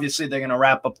Sweden, obviously, they're going to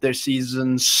wrap up their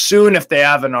season soon if they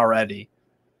haven't already.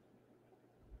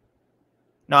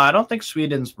 No, I don't think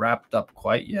Sweden's wrapped up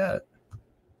quite yet.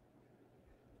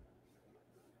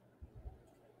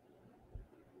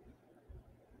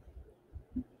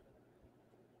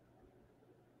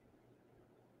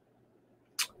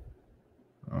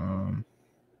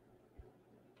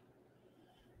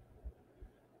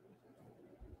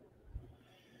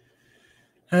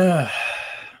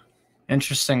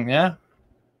 Interesting, yeah.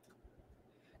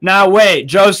 Now, wait,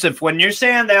 Joseph, when you're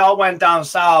saying they all went down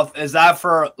south, is that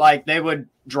for, like, they would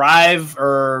drive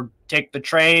or take the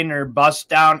train or bus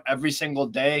down every single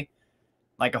day?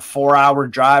 Like a 4-hour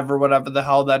drive or whatever the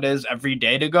hell that is every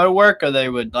day to go to work? Or they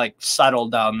would, like, settle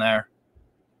down there?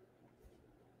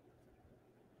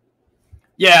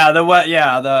 Yeah,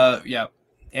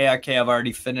 AIK have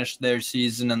already finished their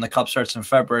season, and the cup starts in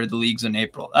February. The league's in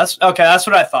April. That's okay. That's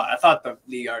what I thought. I thought the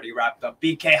league already wrapped up.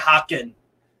 BK Haken,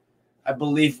 I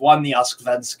believe, won the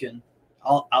Allsvenskan.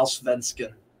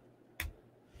 Allsvenskan.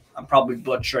 I'm probably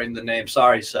butchering the name.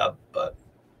 Sorry, Seb, but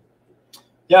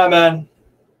yeah, man,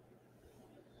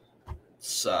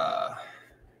 it's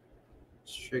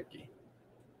tricky.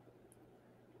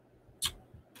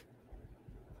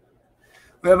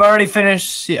 We have already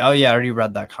finished. Oh, yeah, I already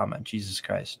read that comment. Jesus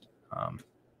Christ.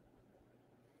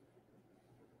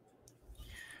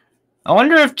 I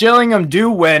wonder if Gillingham do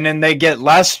win and they get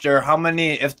Leicester,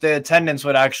 if the attendance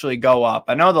would actually go up.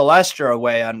 I know the Leicester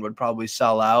away end would probably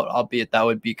sell out, albeit that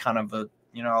would be kind of a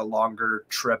longer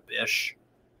trip-ish.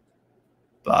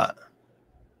 But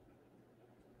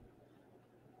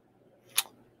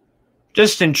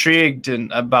just intrigued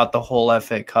about the whole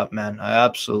FA Cup, man.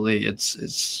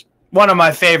 It's one of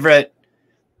my favorite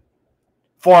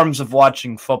forms of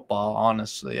watching football,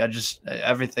 honestly.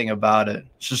 Everything about it.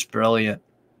 It's just brilliant.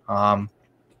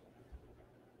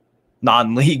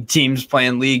 Non-league teams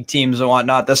playing league teams and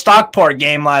whatnot. The Stockport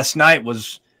game last night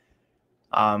was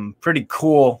pretty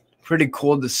cool. Pretty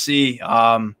cool to see.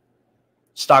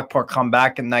 Stockport come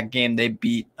back in that game. They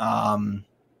beat Charlton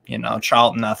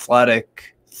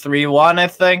Athletic 3-1, I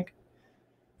think.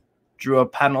 Drew a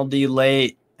penalty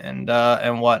late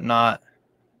and whatnot.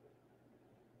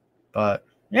 But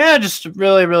yeah, just a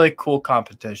really, really cool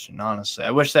competition, honestly.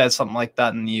 I wish they had something like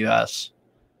that in the US.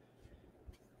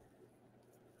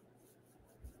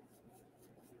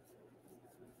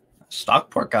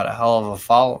 Stockport got a hell of a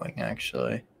following,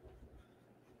 actually,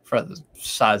 for the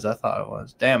size I thought it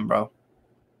was. Damn, bro.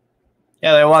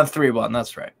 Yeah, they won 3-1.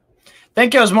 That's right.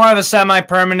 Think it was more of a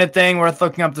semi-permanent thing. Worth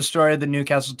looking up the story of the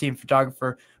Newcastle team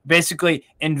photographer. Basically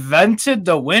invented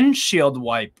the windshield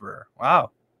wiper.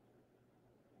 Wow.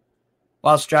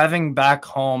 Whilst driving back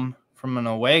home from an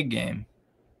away game.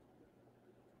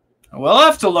 We'll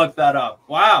have to look that up.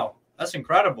 Wow. That's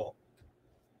incredible.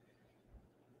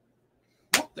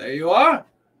 There you are.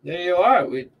 There you are.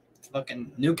 We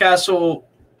fucking Newcastle.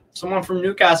 Someone from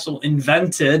Newcastle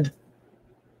invented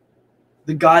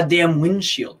the goddamn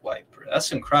windshield wiper.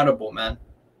 That's incredible, man.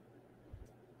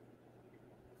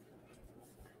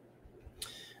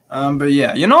 But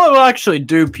yeah, you know what we'll actually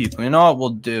do, people? You know what we'll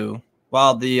do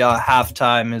while the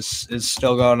halftime is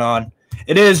still going on?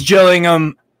 It is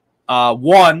Gillingham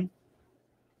 1.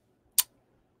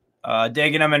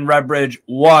 Dagenham and Redbridge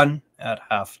 1 at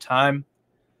halftime.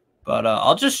 But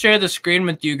I'll just share the screen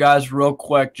with you guys real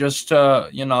quick just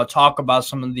to, talk about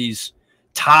some of these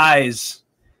ties.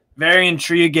 Very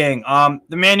intriguing.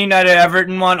 The Man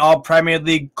United-Everton one, all Premier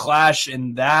League clash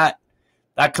in that.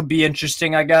 That could be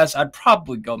interesting, I guess. I'd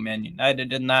probably go Man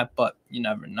United in that, but you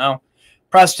never know.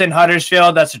 Preston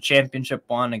Huddersfield, that's a championship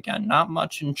one. Again, not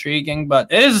much intriguing,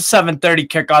 but it is a 7:30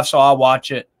 kickoff, so I'll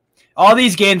watch it. All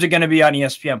these games are going to be on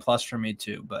ESPN Plus for me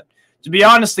too. But to be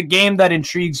honest, the game that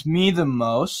intrigues me the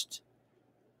most,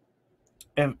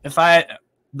 the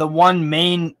one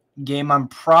main game I'm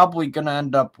probably going to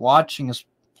end up watching is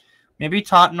maybe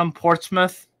Tottenham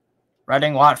Portsmouth,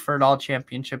 Reading Watford all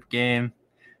championship game,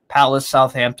 Palace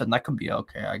Southampton. That could be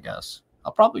okay, I guess.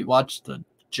 I'll probably watch the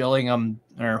Gillingham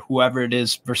or whoever it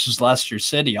is versus Leicester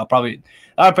City. That'll probably be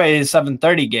a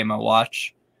 7:30 game I'll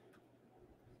watch.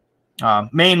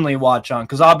 Mainly watch on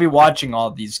because I'll be watching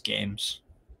all these games.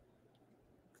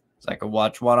 So I could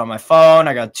watch one on my phone.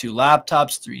 I got 2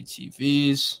 laptops, 3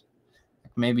 TVs.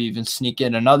 Maybe even sneak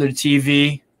in another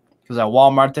TV because at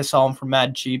Walmart they sell them for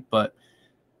mad cheap. But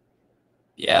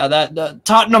yeah, that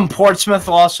Tottenham Portsmouth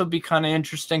will also be kind of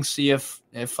interesting. See if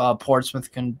Portsmouth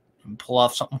can pull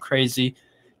off something crazy.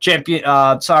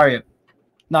 Sorry,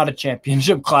 not a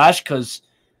championship clash because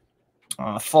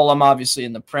Fulham obviously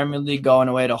in the Premier League going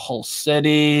away to Hull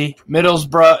City,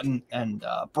 Middlesbrough and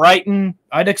Brighton.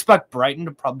 I'd expect Brighton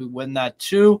to probably win that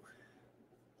too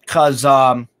because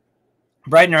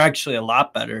Brighton are actually a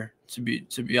lot better to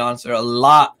be honest. They're a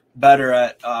lot better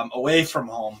at away from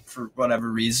home for whatever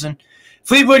reason.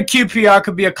 Fleetwood QPR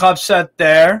could be a cup set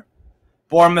there.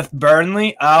 Bournemouth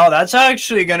Burnley. Oh, that's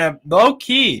actually gonna low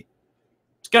key.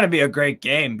 Going to be a great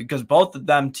game because both of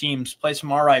them teams play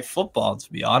some all right football,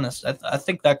 to be honest. I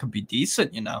think that could be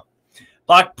decent,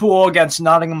 Blackpool against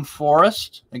Nottingham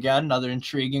Forest. Again, another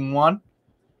intriguing one.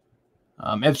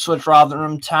 Ipswich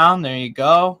Rotherham Town. There you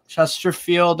go.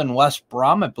 Chesterfield and West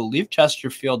Brom. I believe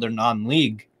Chesterfield are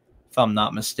non-league, if I'm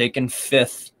not mistaken.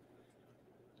 5th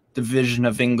division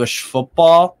of English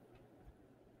football.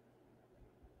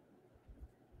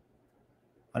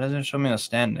 Why doesn't it show me the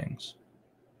standings?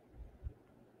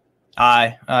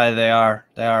 Aye, they are.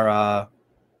 They are,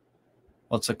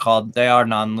 what's it called? They are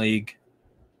non-league.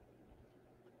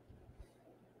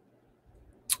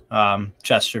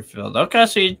 Chesterfield. Okay,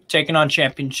 so you're taking on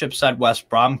championship side West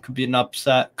Brom. Could be an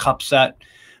upset, cup set.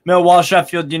 Millwall,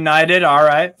 Sheffield United. All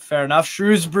right, fair enough.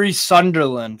 Shrewsbury,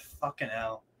 Sunderland. Fucking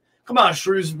hell. Come on,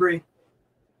 Shrewsbury.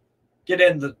 Get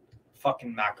in the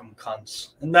fucking Mackham cunts.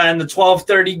 And then the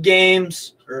 12:30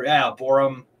 games.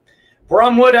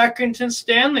 Bromwood, Accrington,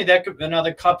 Stanley. That could be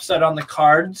another cup set on the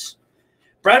cards.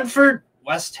 Brentford,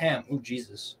 West Ham. Oh,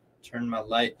 Jesus. Turn my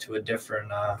light to a different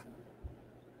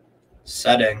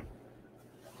setting.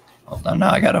 Hold on.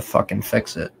 Now I got to fucking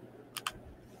fix it.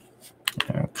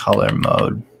 Color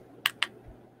mode.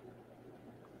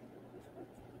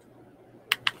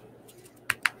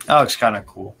 That looks kind of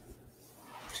cool.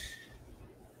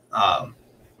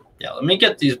 Yeah, let me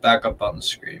get these back up on the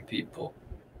screen, people.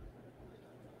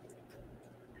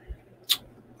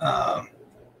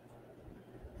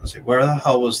 Let's see, where the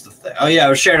hell was the thing? Oh, yeah, it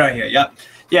was shared on here. Yep.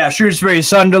 Yeah, Shrewsbury,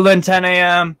 Sunderland, 10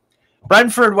 a.m.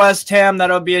 Brentford, West Ham.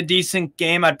 That'll be a decent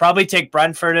game. I'd probably take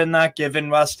Brentford in that, given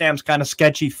West Ham's kind of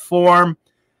sketchy form.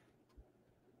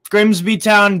 Grimsby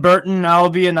Town, Burton,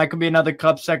 Albion. That could be another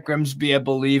cup set. Grimsby, I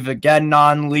believe. Again,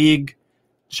 non-league.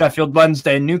 Sheffield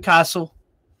Wednesday, Newcastle.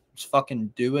 Let's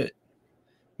fucking do it.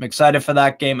 I'm excited for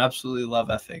that game. Absolutely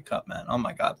love FA Cup, man. Oh,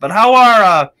 my God. But how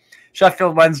are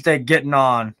Sheffield Wednesday getting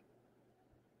on?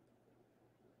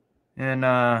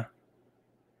 And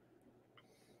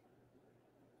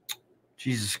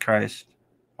Jesus Christ.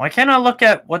 Why can't I look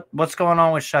at what's going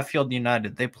on with Sheffield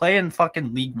United? They play in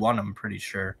fucking League One, I'm pretty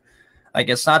sure. Like,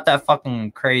 it's not that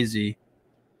fucking crazy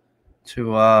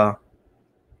to have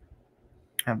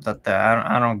that there.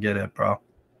 I don't get it, bro.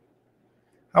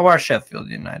 How are Sheffield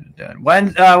United doing?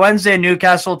 Wednesday,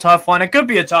 Newcastle, tough one. It could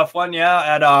be a tough one, yeah.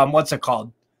 At what's it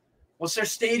called? What's their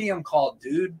stadium called,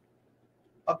 dude?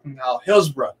 Fucking hell,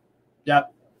 Hillsborough.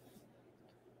 Yep.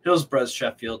 Hillsborough's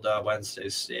Sheffield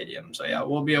Wednesday's stadium. So yeah,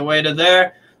 we'll be away to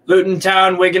there. Luton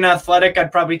Town, Wigan Athletic.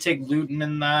 I'd probably take Luton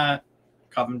in that.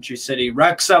 Coventry City,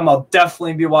 Wrexham. I'll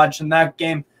definitely be watching that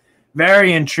game.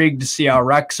 Very intrigued to see how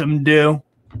Wrexham do.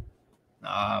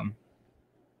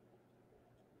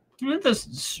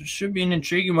 This should be an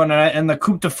intriguing one. And the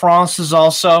Coupe de France is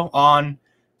also on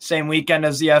same weekend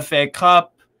as the FA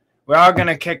Cup. We are going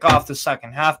to kick off the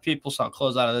second half, people, so I'll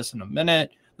close out of this in a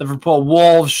minute. Liverpool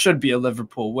Wolves should be a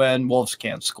Liverpool win. Wolves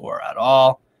can't score at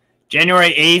all.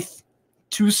 January 8th,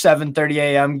 7:30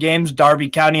 a.m. games, Derby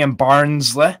County and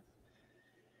Barnsley.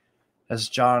 As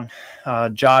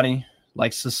Johnny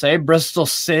likes to say, Bristol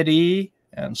City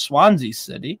and Swansea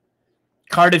City.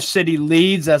 Cardiff City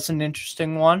Leeds, that's an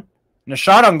interesting one. And a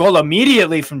shot on goal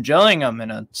immediately from Gillingham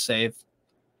and a save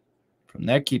from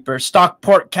their keeper.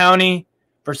 Stockport County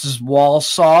versus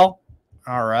Walsall.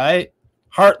 All right.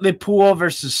 Hartlepool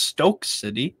versus Stoke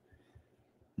City.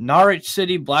 Norwich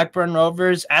City, Blackburn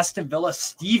Rovers, Aston Villa,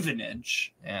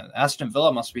 Stevenage. And Aston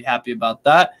Villa must be happy about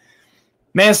that.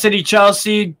 Man City,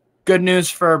 Chelsea. Good news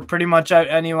for pretty much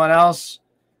anyone else.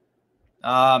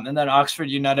 And then Oxford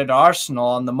United, Arsenal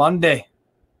on the Monday.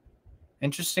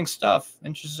 Interesting stuff.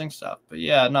 But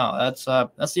yeah, no, that's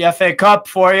the FA Cup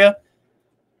for you.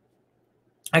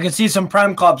 I can see some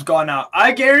Prem clubs going out.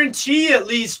 I guarantee at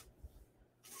least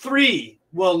 3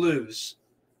 will lose.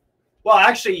 Well,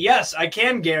 actually, yes, I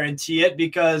can guarantee it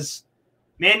because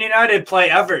Man United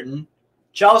play Everton.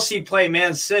 Chelsea play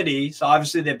Man City. So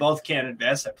obviously they both can't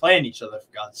advance. They're playing each other, for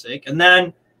God's sake. And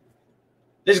then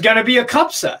there's going to be a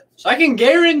cup set. So I can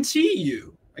guarantee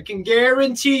you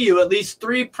at least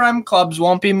 3 Prem clubs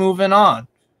won't be moving on.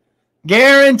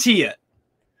 Guarantee it.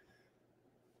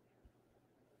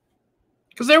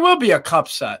 Because there will be a cup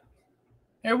set.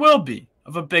 There will be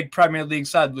of a big Premier League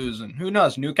side losing. Who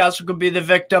knows? Newcastle could be the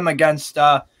victim against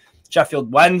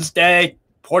Sheffield Wednesday.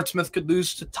 Portsmouth could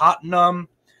lose to Tottenham.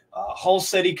 Hull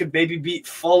City could maybe beat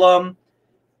Fulham.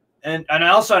 And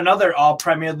also another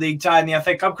all-Premier League tie in the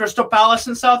FA Cup, Crystal Palace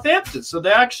and Southampton. So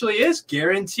there actually is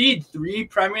guaranteed 3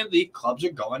 Premier League clubs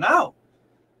are going out.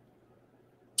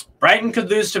 Brighton could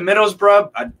lose to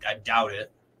Middlesbrough. I doubt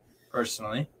it,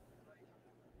 personally.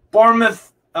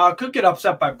 Bournemouth could get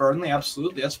upset by Burnley,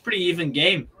 absolutely. That's a pretty even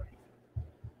game.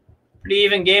 Pretty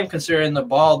even game considering the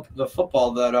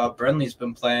football that Burnley's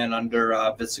been playing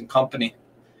under Vincent Kompany.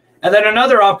 And then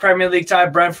another all-Premier League tie,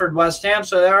 Brentford, West Ham.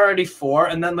 So they're already 4.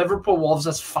 And then Liverpool, Wolves,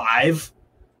 that's 5.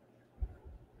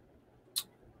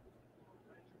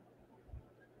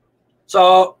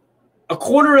 So a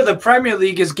quarter of the Premier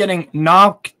League is getting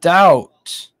knocked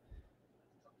out.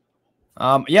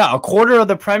 A quarter of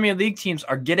the Premier League teams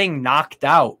are getting knocked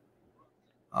out.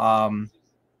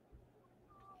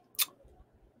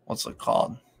 What's it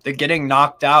called? They're getting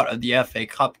knocked out of the FA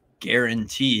Cup.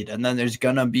 Guaranteed. And then there's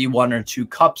going to be 1 or 2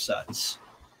 cup sets.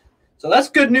 So that's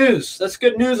good news. That's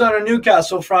good news on a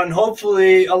Newcastle front.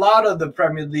 Hopefully a lot of the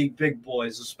Premier League big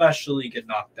boys especially get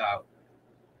knocked out.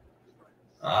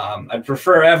 I'd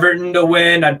prefer Everton to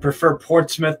win. I'd prefer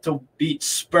Portsmouth to beat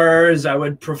Spurs. I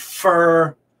would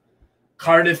prefer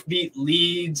Cardiff beat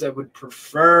Leeds. I would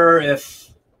prefer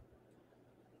if,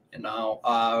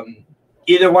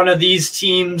 either one of these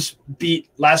teams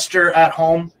beat Leicester at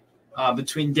home.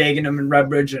 Between Dagenham and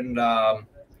Redbridge and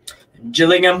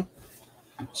Gillingham.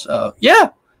 So, yeah.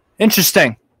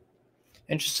 Interesting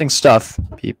stuff,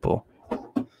 people.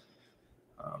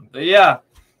 But, yeah.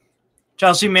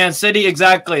 Chelsea, Man City,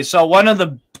 exactly. So, one of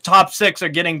the top 6 are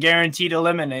getting guaranteed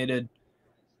eliminated.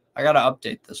 I got to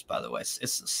update this, by the way.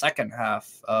 It's the second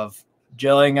half of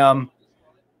Gillingham.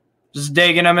 This is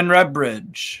Dagenham and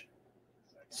Redbridge.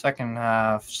 Second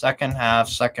half.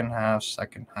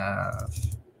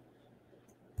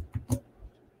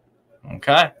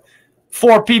 Okay.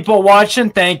 4 people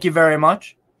watching. Thank you very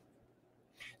much.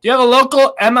 Do you have a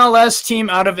local MLS team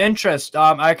out of interest?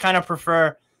 I kind of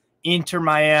prefer Inter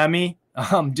Miami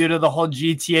due to the whole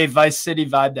GTA Vice City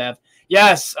vibe they have.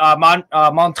 Yes,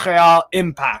 Montreal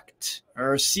Impact,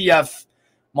 or CF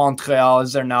Montreal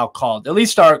as they're now called. At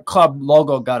least our club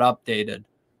logo got updated.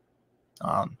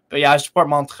 But yeah, I support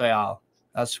Montreal.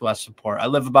 That's who I support. I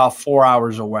live about 4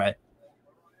 hours away.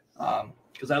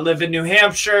 Because I live in New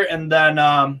Hampshire, and then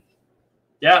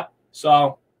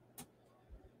so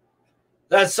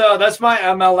that's my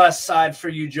MLS side for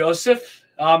you, Joseph.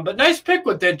 But nice pick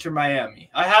with Inter Miami.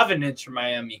 I have an Inter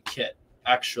Miami kit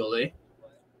actually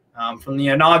from the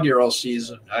inaugural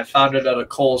season. I found it at a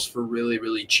Kohl's for really,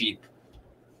 really cheap.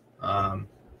 But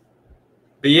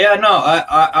yeah, no,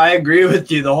 I agree with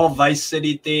you. The whole Vice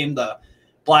City theme, the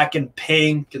black and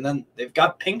pink, and then they've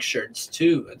got pink shirts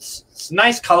too. It's a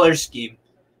nice color scheme.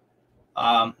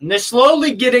 And they're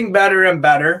slowly getting better and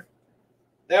better.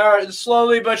 They are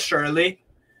slowly but surely.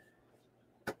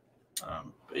 But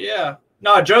yeah.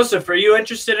 No, Joseph, are you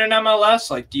interested in MLS?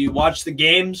 Like, do you watch the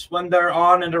games when they're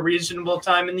on at a reasonable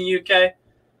time in the UK?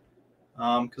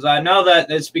 Because I know that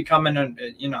it's becoming,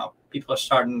 people are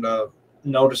starting to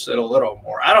notice it a little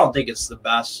more. I don't think it's the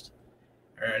best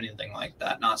or anything like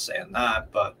that. Not saying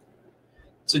that, but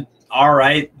it's an all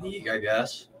right league, I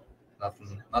guess.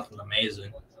 Nothing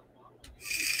amazing.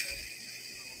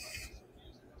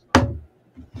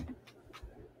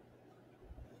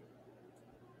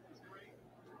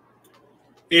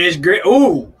 It is great.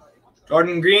 Ooh,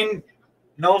 Jordan Green,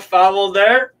 no foul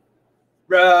there.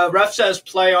 Ref says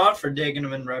play on for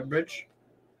Dagenham and Redbridge.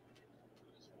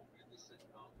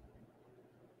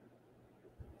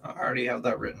 I already have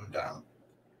that written down.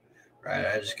 Right,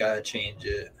 I just gotta change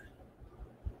it.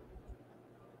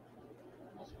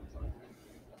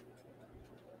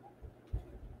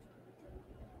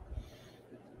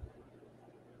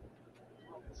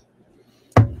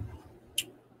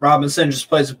 Robinson just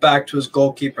plays it back to his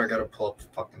goalkeeper. I gotta pull up the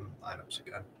fucking lineups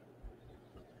again.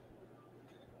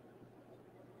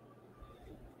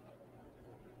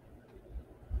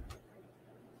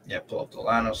 Yeah, pull up the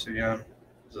lineups again.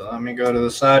 So let me go to the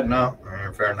side. No,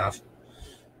 fair enough.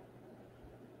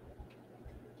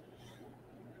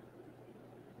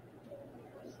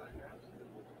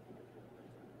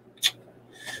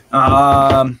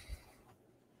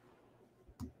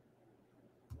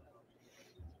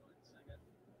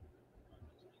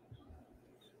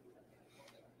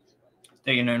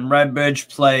 Dagenham and Redbridge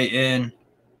play in.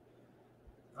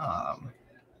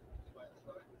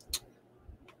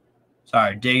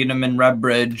 Dagenham and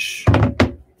Redbridge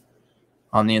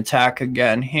on the attack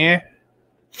again here.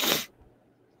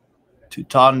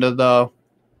 Tutanda, though.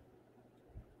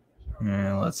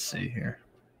 Yeah, let's see here.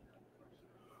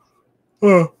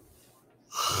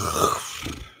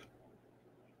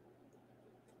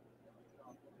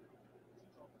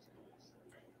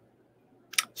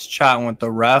 Just chatting with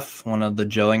the ref, one of the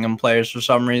Gillingham players for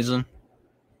some reason.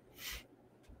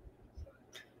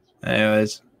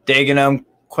 Anyways, Dagenham,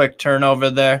 quick turnover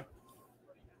there.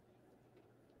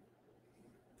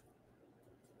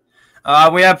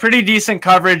 We have pretty decent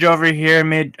coverage over here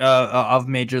of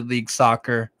Major League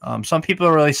Soccer. Some people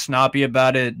are really snobby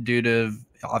about it due to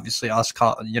obviously us,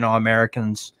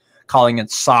 Americans calling it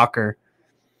soccer.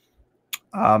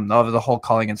 Over the whole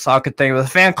calling it soccer thing, but the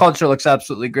fan culture looks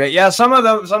absolutely great. Yeah, some of the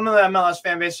MLS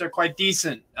fan base are quite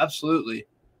decent. Absolutely.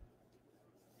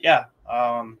 Yeah.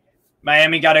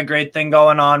 Miami got a great thing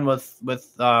going on with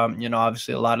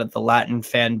obviously a lot of the Latin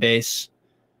fan base.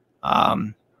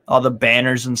 All the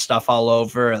banners and stuff all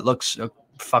over. It looks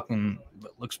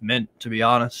mint, to be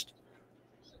honest.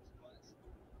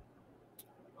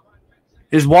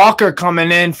 Is Walker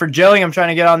coming in for Gillingham trying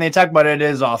to get on the attack, but it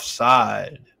is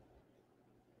offside.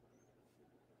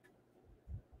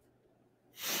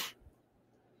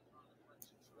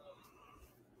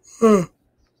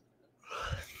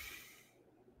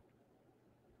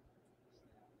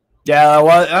 Yeah, it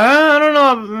was. I don't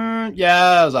know.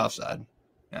 Yeah, it was offside.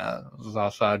 Yeah, it was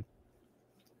offside.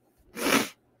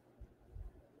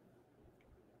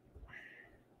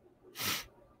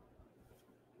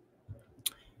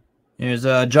 Here's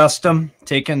Justin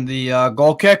taking the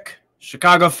goal kick.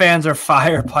 Chicago fans are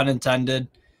fire, pun intended.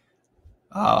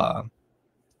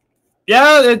 Yeah,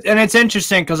 and it's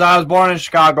interesting because I was born in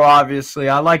Chicago, obviously.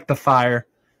 I like the fire.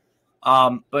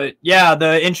 But yeah,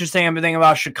 the interesting thing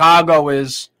about Chicago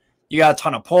is you got a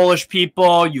ton of Polish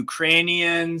people,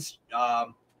 Ukrainians,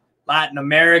 Latin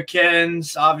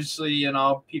Americans, obviously,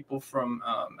 people from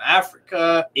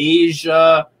Africa,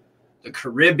 Asia, the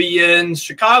Caribbean.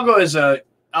 Chicago is a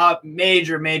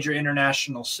major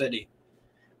international city.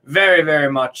 Very,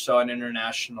 very much so an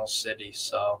international city.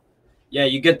 So, yeah,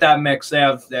 you get that mix. They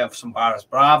have some Barras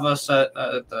Bravas at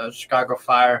the Chicago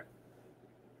Fire.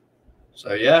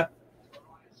 So, yeah.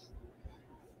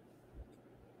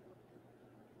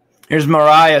 Here's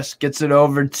Marias. Gets it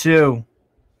over to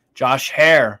Josh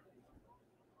Hare.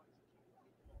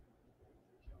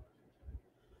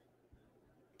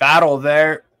 Battle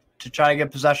there to try to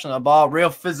get possession of the ball. Real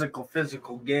physical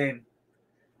game.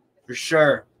 For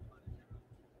sure.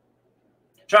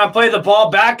 Trying to play the ball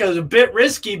back is a bit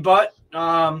risky, but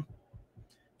Turner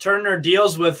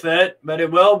deals with it. But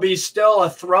it will be still a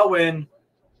throw-in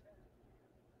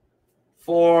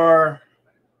for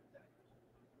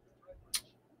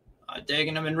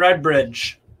Dagenham and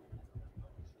Redbridge.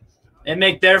 They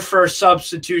make their first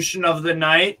substitution of the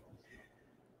night.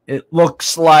 It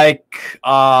looks like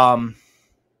Elliot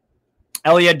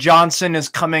Johnson is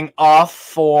coming off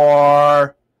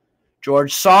for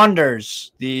George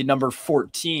Saunders, the number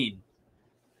 14.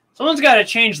 Someone's got to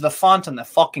change the font on the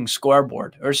fucking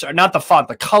scoreboard. Or not the font,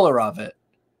 the color of it.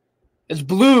 It's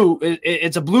blue.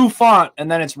 It's a blue font, and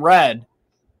then it's red.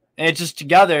 And it's just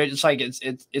together. It's like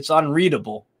it's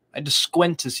unreadable. I had to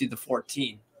squint to see the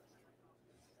 14.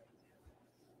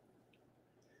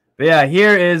 But yeah,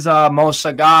 here is Mo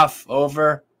Sagaf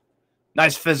over.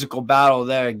 Nice physical battle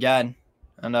there again.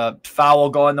 And a foul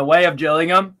going the way of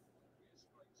Gillingham.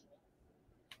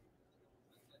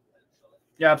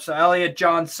 Yep, so Elliot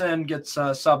Johnson gets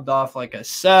subbed off, like I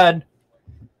said.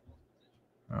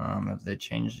 Have they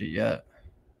changed it yet?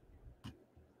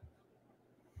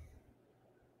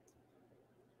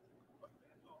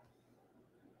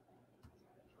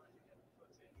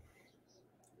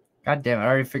 God damn it, I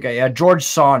already forgot. Yeah, George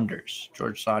Saunders.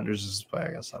 George Saunders is the player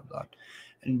I guess subbed on.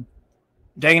 And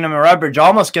Dagenham and Redbridge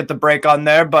almost get the break on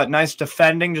there, but nice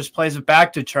defending. Just plays it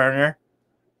back to Turner.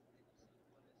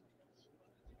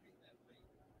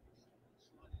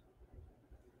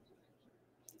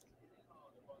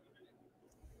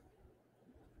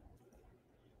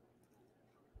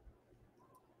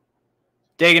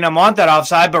 Dagenham want that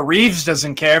offside, but Reeves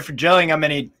doesn't care for Gillingham,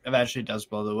 and he eventually does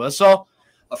blow the whistle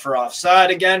for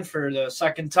offside again for the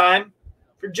second time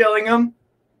for Gillingham.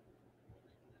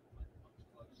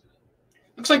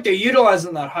 Looks like they're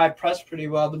utilizing that high press pretty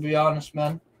well, to be honest,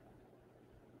 man.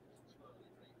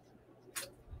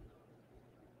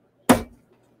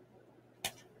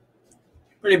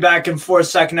 Pretty back and forth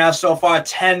second half so far.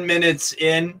 10 minutes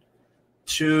in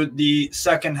to the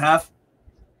second half.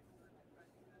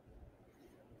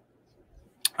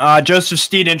 Joseph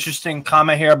Steed, interesting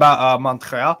comment here about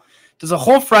Montreal. Does the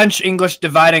whole French-English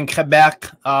divide in Quebec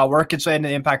work its way into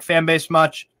the Impact fan base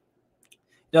much?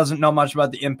 Doesn't know much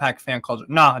about the Impact fan culture.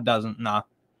 No, it doesn't. No.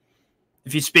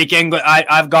 If you speak English,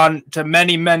 I've gone to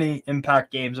many, many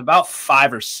Impact games, about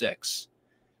 5 or 6.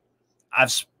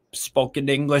 I've spoken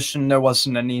English, and there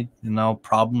wasn't any,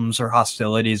 problems or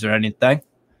hostilities or anything.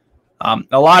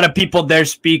 A lot of people there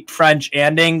speak French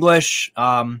and English.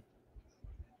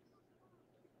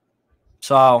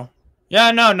 So,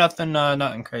 yeah, no,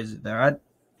 nothing crazy there.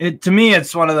 To me,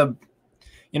 it's one of the,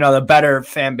 the better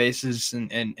fan bases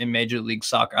in Major League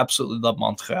Soccer. Absolutely love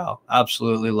Montreal.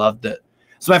 Absolutely loved it.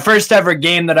 It's my first ever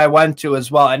game that I went to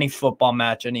as well. Any football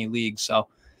match, any league. So,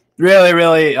 really,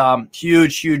 really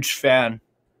huge fan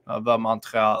of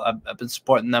Montreal. I've been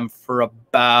supporting them for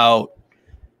about,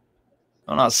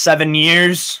 7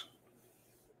 years.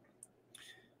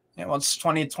 Yeah, what's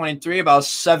 2023? About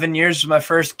 7 years was my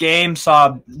first game.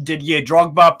 Saw Didier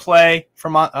Drogba play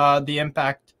from the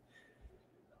Impact.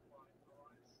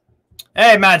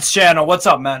 Hey, Matt's channel. What's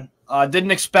up, man?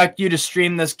 Didn't expect you to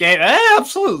stream this game. Hey,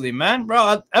 absolutely, man.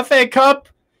 Bro, FA Cup.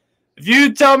 If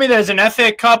you tell me there's an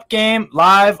FA Cup game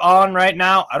live on right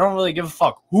now, I don't really give a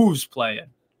fuck who's playing.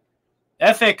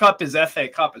 FA Cup is FA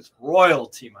Cup. It's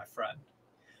royalty, my friend.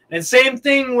 And same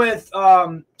thing with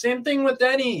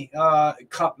any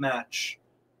cup match.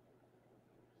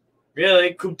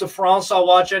 Really, Coupe de France, I'll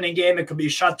watch any game. It could be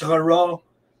Châteauroux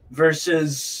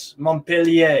versus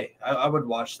Montpellier. I would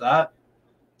watch that.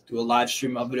 Do a live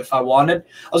stream of it if I wanted.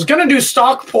 I was going to do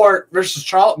Stockport versus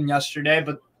Charlton yesterday,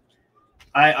 but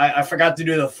I forgot to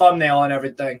do the thumbnail and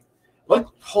everything.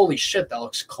 Look, holy shit, that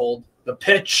looks cold. The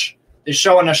pitch, they're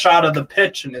showing a shot of the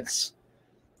pitch, and it's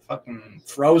fucking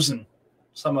frozen.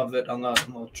 Some of it on the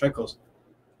little trickles.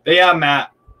 But yeah,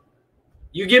 Matt,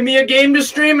 you give me a game to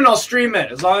stream and I'll stream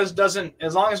it. As long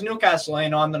as Newcastle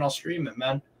ain't on, then I'll stream it,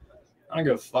 man. I don't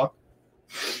give a fuck.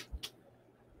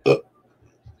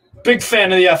 Big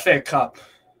fan of the FA Cup.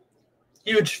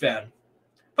 Huge fan.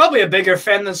 Probably a bigger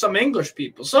fan than some English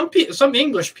people. Some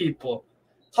English people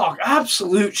talk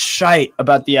absolute shite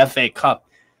about the FA Cup.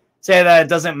 Say that it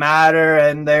doesn't matter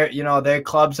and their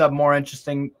clubs have more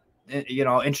interesting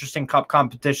cup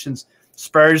competitions.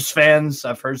 Spurs fans,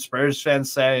 I've heard Spurs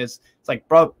fans say, it's like,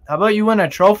 bro, how about you win a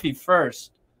trophy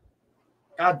first?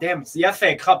 God damn, it's the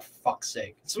FA Cup, for fuck's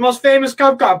sake. It's the most famous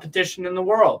cup competition in the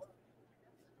world.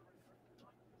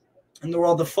 In the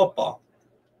world of football.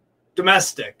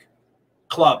 Domestic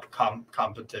club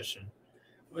competition.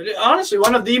 Honestly,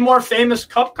 one of the more famous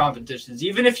cup competitions,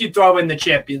 even if you throw in the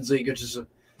Champions League, which is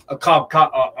a cup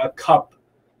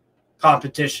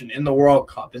competition in the World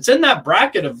Cup. It's in that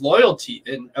bracket of royalty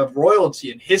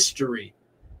and history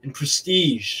and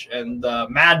prestige and the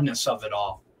madness of it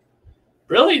all.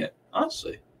 Brilliant,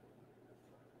 honestly.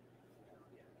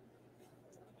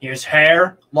 Here's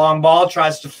Hare. Long ball.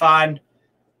 Tries to find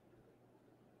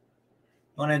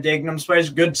one of Dagenham's players.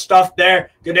 Good stuff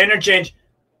there. Good interchange.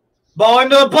 Ball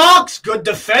into the box. Good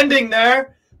defending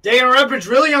there. Dagenham Redbridge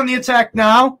really on the attack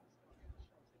now.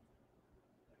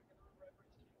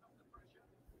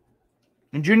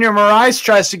 And Junior Morais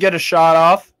tries to get a shot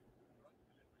off.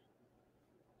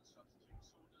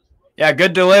 Yeah,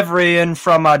 good delivery in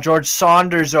from George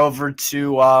Saunders over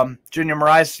to Junior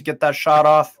Morais to get that shot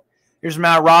off. Here's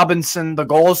Matt Robinson, the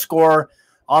goal scorer,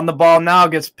 on the ball now.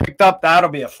 Gets picked up. That'll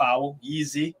be a foul.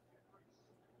 Easy.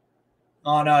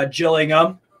 On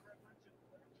Gillingham.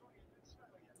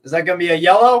 Is that going to be a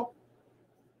yellow?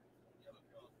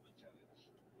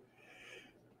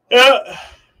 Yeah.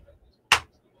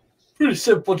 Pretty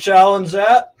simple challenge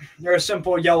that. Or a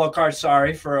simple yellow card,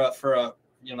 sorry, for a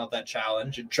that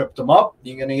challenge. You tripped them up.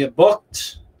 You're going to get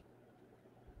booked.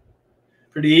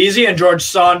 Pretty easy. And George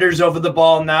Saunders over the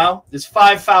ball now. There's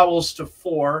 5 fouls to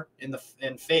 4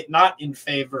 not in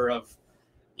favor of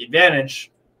the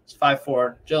advantage. It's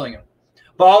 5-4 Gillingham.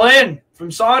 Ball in from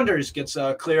Saunders. Gets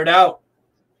cleared out.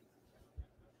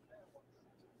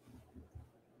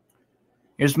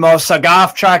 Here's Mo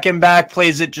Sagaf tracking back.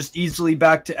 Plays it just easily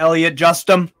back to Elliot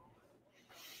Justum.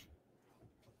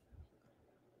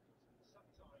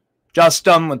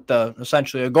 Justum with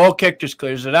essentially a goal kick. Just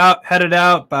clears it out. Headed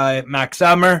out by Max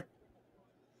Emmer.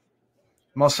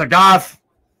 Mo Sagaf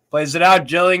plays it out.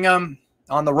 Gillingham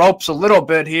on the ropes a little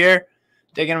bit here.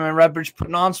 Dagenham and Redbridge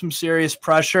putting on some serious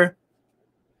pressure.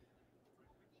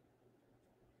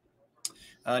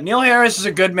 Neil Harris is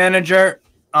a good manager,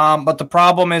 but the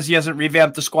problem is he hasn't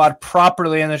revamped the squad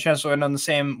properly, and the chance to win in the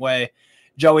same way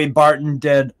Joey Barton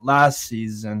did last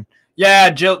season. Yeah,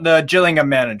 the Gillingham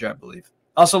manager, I believe.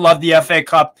 Also love the FA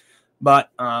Cup, but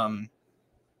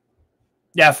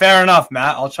yeah, fair enough,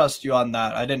 Matt. I'll trust you on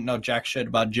that. I didn't know jack shit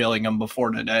about Gillingham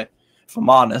before today, if I'm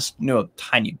honest. Knew a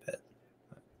tiny bit.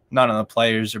 None of the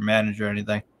players or manager or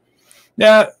anything.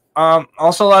 Yeah.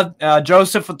 Also love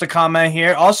Joseph with the comment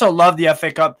here. Also love the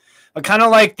FA Cup. I kind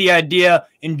of like the idea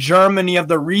in Germany of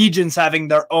the regions having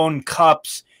their own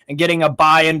cups and getting a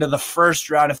bye into the first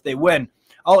round if they win.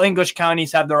 All English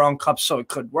counties have their own cups, so it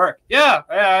could work. Yeah,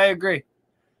 I agree.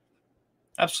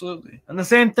 Absolutely. And the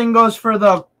same thing goes for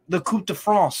the Coupe de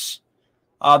France.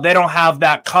 They don't have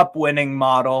that cup-winning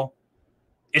model.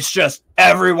 It's just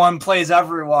everyone plays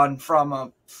everyone from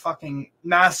a fucking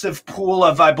massive pool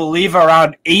of, I believe,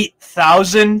 around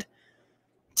 8,000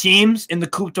 teams in the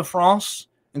Coupe de France,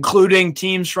 including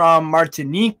teams from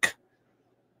Martinique.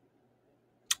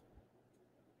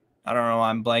 I don't know.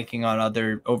 I'm blanking on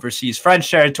other overseas French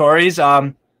territories.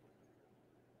 Fucking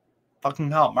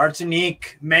hell.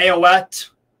 Martinique, Mayotte.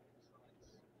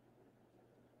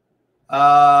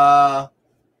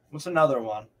 What's another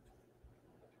one?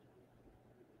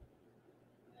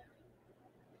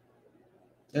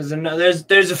 There's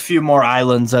a few more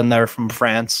islands in there from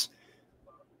France.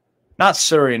 Not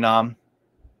Suriname.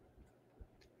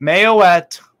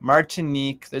 Mayotte,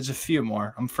 Martinique. There's a few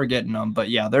more. I'm forgetting them. But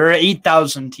yeah, there are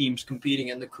 8,000 teams competing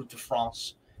in the Coupe de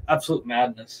France. Absolute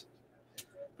madness.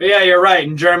 But yeah, you're right.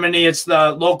 In Germany, it's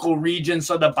the local region.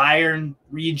 So the Bayern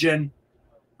region,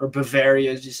 or Bavaria,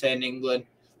 as you say in England.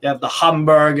 You have the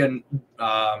Hamburg and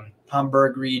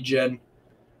Hamburg region.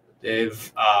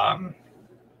 They've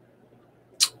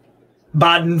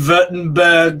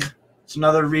Baden-Württemberg. It's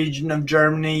another region of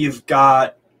Germany. You've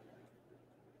got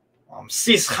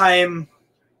Sinsheim.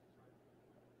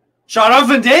 Shot off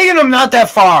and Dagenham, not that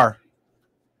far.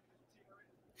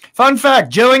 Fun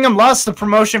fact, Gillingham lost the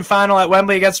promotion final at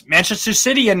Wembley against Manchester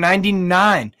City in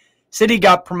 '99. City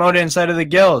got promoted instead of the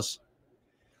Gills.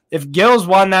 If Gills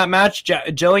won that match,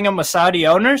 Gillingham was Saudi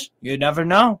owners, you never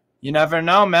know. You never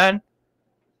know, man.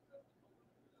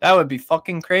 That would be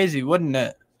fucking crazy, wouldn't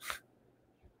it?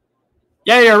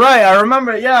 Yeah, you're right. I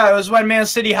remember, yeah, it was when Man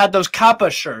City had those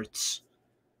Kappa shirts.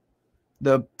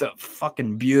 The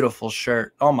fucking beautiful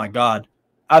shirt. Oh, my God.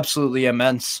 Absolutely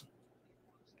immense.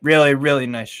 Really, really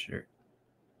nice shirt.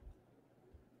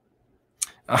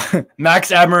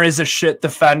 Max Emmer is a shit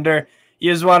defender. He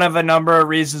is one of a number of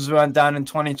reasons we went down in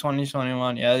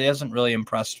 2020-21. Yeah, he hasn't really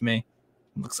impressed me.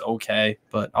 He looks okay,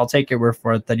 but I'll take your word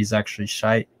for it that he's actually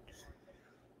shite.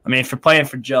 I mean, if you're playing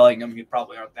for Gillingham, you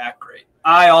probably aren't that great.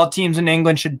 All teams in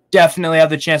England should definitely have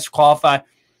the chance to qualify.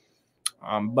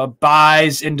 But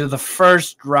buys into the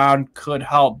first round could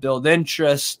help build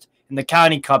interest in the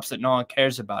county cups that no one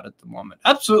cares about at the moment.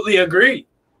 Absolutely agree.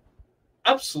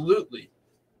 Absolutely.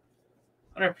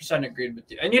 100% agreed with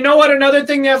you. And you know what another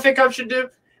thing the FA Cup should do?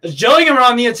 Is Gillingham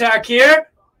on the attack here.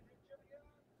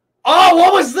 Oh,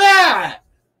 what was that?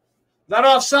 Is that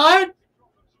offside?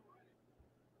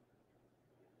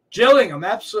 Gillingham,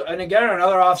 absolutely. And again,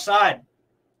 another offside.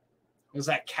 Was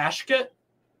that Kashket? What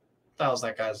the hell's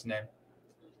that guy's name?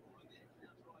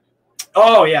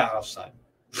 Oh, yeah, offside.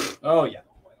 Oh, yeah.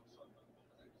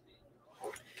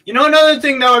 You know, another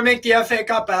thing that would make the FA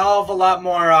Cup a hell of a lot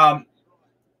more,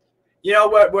 you know,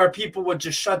 where people would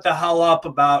just shut the hell up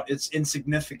about its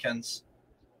insignificance,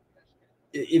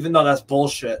 even though that's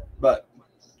bullshit. But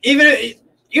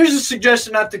here's a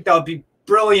suggestion I think that would be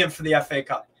brilliant for the FA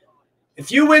Cup.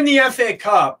 If you win the FA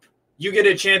Cup, you get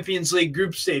a Champions League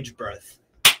group stage berth.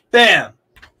 Bam.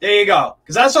 There you go.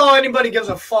 Because that's all anybody gives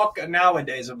a fuck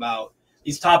nowadays about.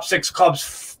 these top 6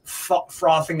 clubs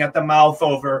frothing at the mouth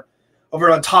over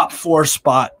a top 4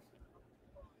 spot.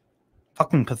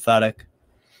 Fucking pathetic.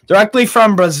 Directly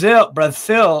from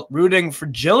Brazil, rooting for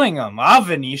Gillingham.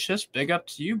 Vinicius, big up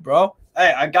to you, bro.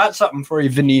 Hey, I got something for you,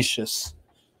 Vinicius.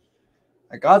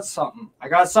 I got something. I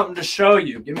got something to show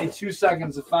you. Give me 2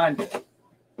 seconds to find it.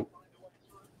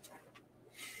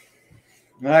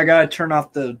 I gotta turn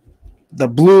off the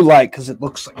blue light because it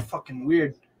looks like fucking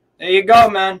weird. There you go,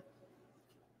 man.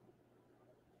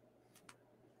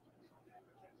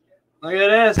 Look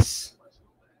at this.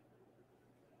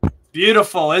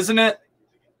 Beautiful, isn't it?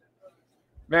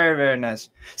 Very, very nice.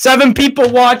 7 people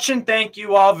watching. Thank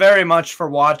you all very much for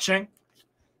watching.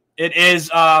 It is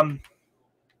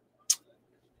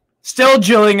still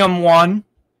Gillingham 1.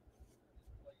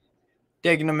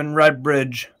 Dagenham and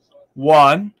Redbridge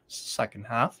 1. Second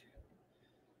half.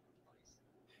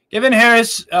 Given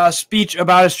Harris' speech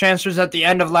about his transfers at the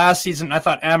end of last season, I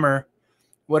thought Emmer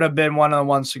would have been one of the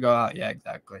ones to go out. Yeah,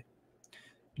 exactly.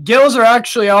 Gills are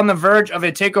actually on the verge of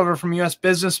a takeover from U.S.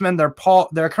 businessmen. Their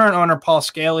current owner, Paul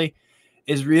Scaley,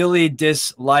 is really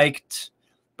disliked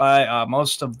by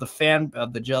most of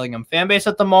the Gillingham fan base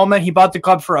at the moment. He bought the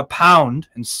club for £1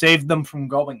 and saved them from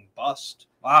going bust.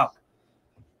 Wow.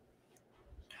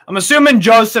 I'm assuming,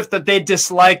 Joseph, that they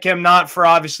dislike him not for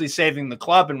obviously saving the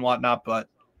club and whatnot, but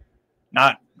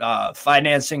not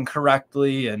financing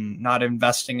correctly and not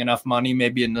investing enough money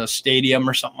maybe in the stadium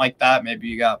or something like that. Maybe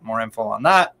you got more info on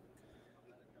that.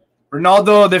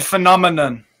 Ronaldo, the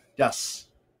phenomenon. Yes,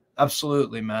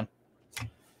 absolutely, man.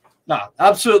 No,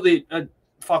 absolutely a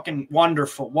fucking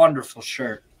wonderful, wonderful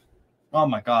shirt. Oh,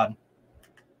 my God.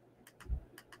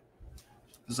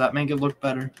 Does that make it look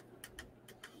better?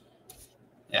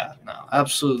 Yeah, no,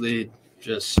 absolutely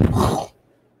just...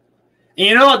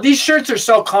 You know what? These shirts are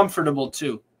so comfortable,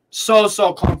 too.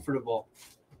 So comfortable.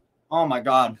 Oh, my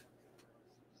God.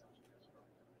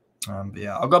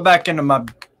 Yeah, I'll go back into my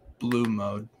blue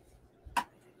mode. I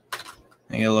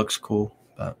think it looks cool,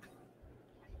 but...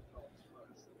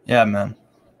 Yeah, man.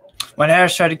 When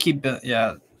Harris tried to keep...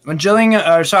 Yeah. When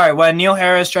Neil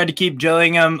Harris tried to keep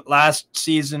Gillingham last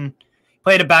season,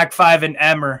 played a back 5 in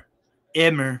Emmer,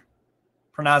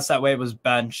 pronounced that way, was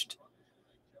benched.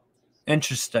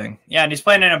 Interesting. Yeah, and he's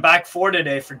playing in a back 4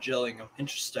 today for Gillingham.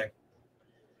 Interesting.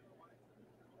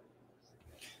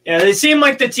 Yeah, they seem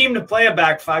like the team to play a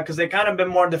back 5 because they kind of been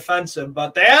more defensive,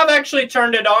 but they have actually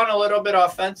turned it on a little bit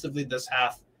offensively this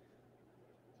half.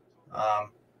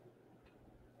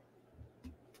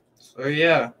 So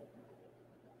yeah,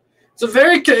 it's a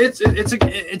very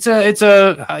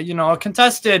a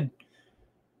contested.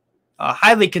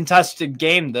 Highly contested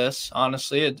game, this,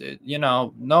 honestly.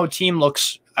 No team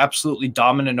looks absolutely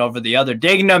dominant over the other.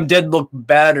 Dagenham did look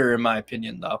better, in my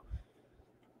opinion, though.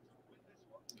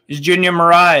 Here's Junior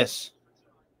Marias.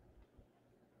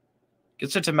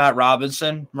 Gets it to Matt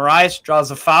Robinson. Marias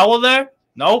draws a foul there.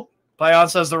 Nope. Play on,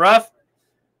 says the ref.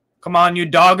 Come on, you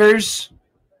doggers.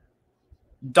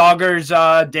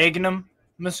 Dagenham.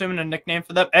 I'm assuming a nickname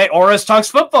for them. Hey, Oris Talks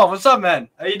Football. What's up, man?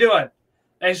 How you doing?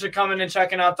 Thanks for coming and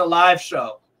checking out the live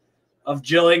show of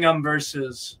Gillingham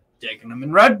versus Dagenham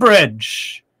and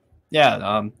Redbridge.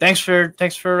 Yeah, thanks for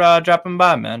dropping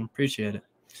by, man. Appreciate it.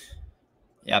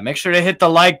 Yeah, make sure to hit the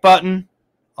like button.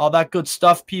 All that good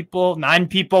stuff, people. 9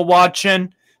 people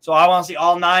watching. So I want to see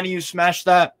all 9 of you smash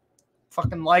that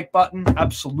fucking like button.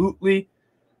 Absolutely.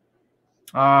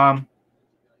 Let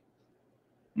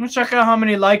me check out how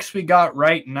many likes we got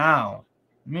right now.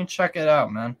 Let me check it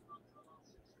out, man.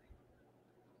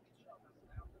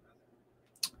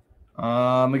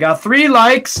 We got 3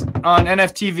 likes on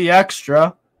NFTV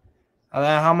Extra.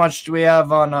 How much do we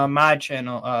have on my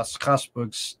channel,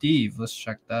 Strasbourg Steve? Let's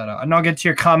check that out. And I'll get to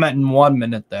your comment in 1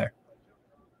 minute there.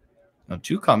 No,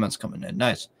 2 comments coming in.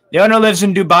 Nice. The owner lives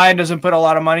in Dubai and doesn't put a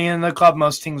lot of money in the club.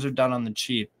 Most things are done on the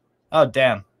cheap. Oh,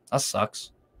 damn. That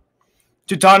sucks.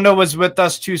 Tutondo was with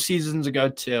us 2 seasons ago,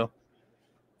 too.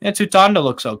 Yeah, Tutondo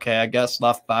looks okay, I guess.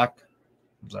 Left back.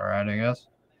 It's all right, I guess.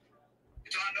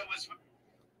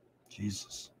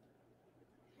 Jesus.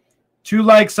 2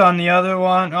 likes on the other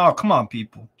one. Oh, come on,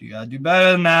 people. You got to do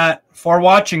better than that. 4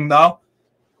 watching, though.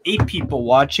 8 people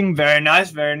watching. Very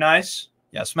nice, very nice.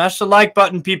 Yeah, smash the like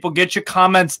button, people. Get your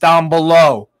comments down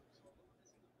below.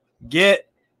 Get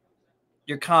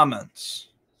your comments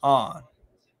on.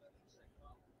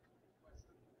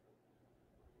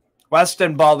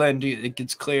 Weston ball in. It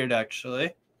gets cleared,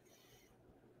 actually.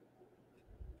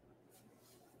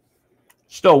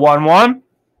 Still 1-1.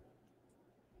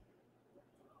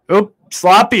 Oop,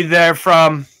 sloppy there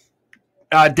from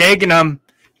Dagenham.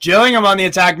 Gillingham on the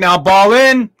attack now. Ball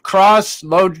in. Cross.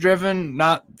 Low driven.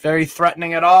 Not very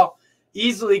threatening at all.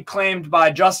 Easily claimed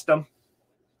by Justum.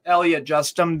 Elliot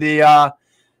Justum, the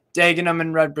Dagenham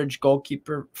and Redbridge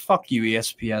goalkeeper. Fuck you,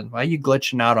 ESPN. Why are you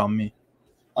glitching out on me?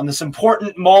 On this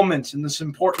important moment in this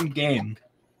important game.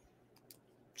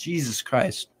 Jesus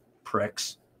Christ.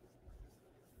 Pricks.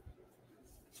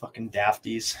 Fucking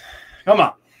dafties. Come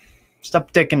on.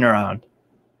 Stop dicking around.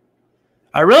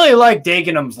 I really like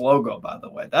Dagenham's logo, by the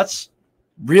way. That's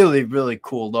really, really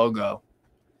cool logo.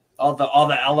 All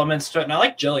the elements to it. And I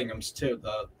like Gillingham's too.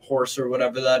 The horse or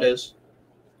whatever that is.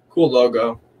 Cool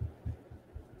logo.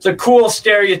 It's a cool,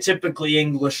 stereotypically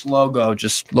English logo.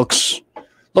 Just looks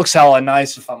hella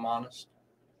nice, if I'm honest.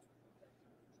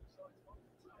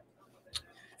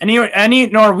 Any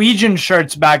Norwegian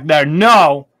shirts back there?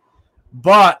 No.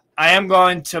 But I am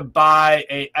going to buy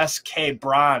a SK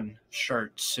Braun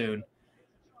shirt soon.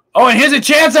 Oh, and here's a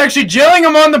chance, actually.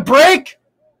 Gillingham on the break.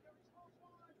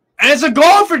 And it's a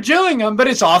goal for Gillingham, but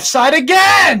it's offside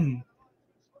again.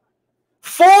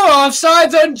 4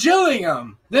 offsides on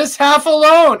Gillingham. This half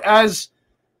alone as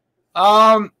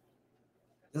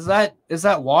is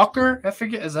that Walker? I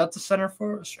forget. Is that the center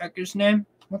forward striker's name?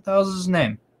 What the hell is his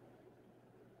name?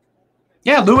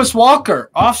 Yeah, Lewis Walker.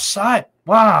 Offside.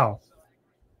 Wow.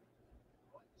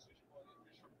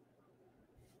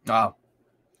 Wow.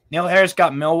 Neil Harris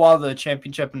got Millwall the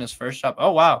championship in his first job.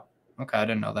 Oh, wow. Okay, I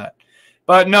didn't know that.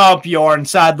 But no, Bjorn,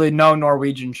 sadly, no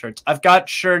Norwegian shirts. I've got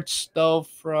shirts, though,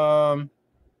 from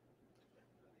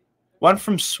one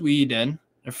from Sweden.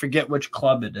 I forget which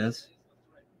club it is.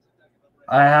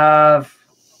 I have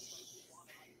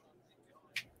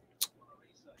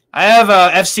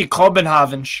a FC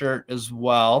Copenhagen shirt as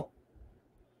well.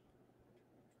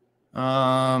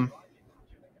 Trying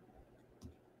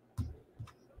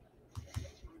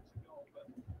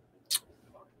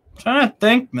to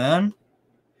think, man.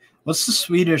 What's the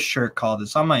Swedish shirt called?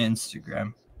 It's on my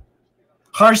Instagram.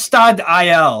 Harstad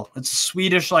IL. It's a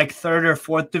Swedish, like, 3rd or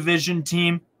 4th division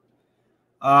team.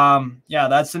 Yeah,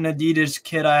 that's an Adidas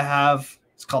kit I have.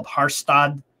 It's called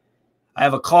Harstad. I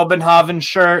have a Copenhagen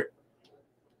shirt.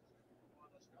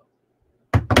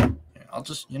 I'll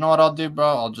just, you know what I'll do, bro?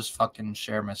 I'll just fucking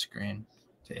share my screen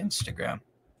to Instagram.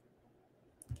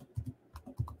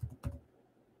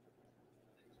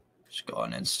 Just go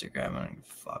on Instagram and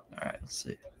fuck. All right, let's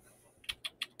see.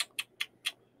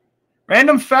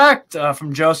 Random fact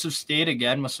from Joseph Steed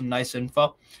again with some nice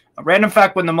info. A random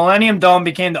fact: when the Millennium Dome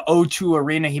became the O2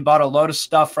 Arena, he bought a load of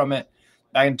stuff from it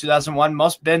back in 2001.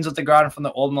 Most bins at the ground are from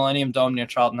the old Millennium Dome near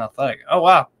Charlton Athletic. Oh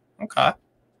wow, okay,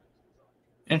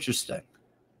 interesting.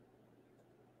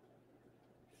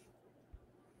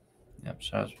 Yep,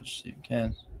 shout out for Steve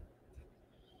Cans.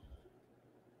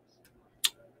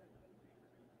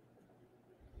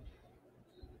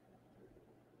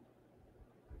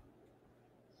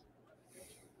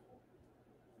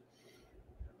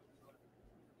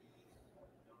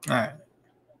 All right.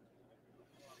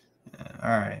 All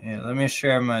right. Yeah, let me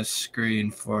share my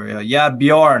screen for you. Yeah,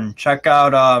 Bjorn, check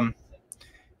out.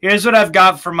 Here's what I've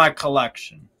got for my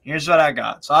collection. Here's what I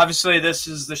got. So obviously this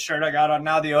is the shirt I got on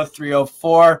now, the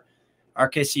 0304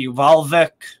 RKC Valvik.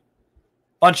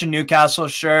 Bunch of Newcastle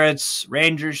shirts,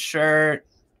 Rangers shirt,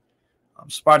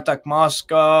 Spartak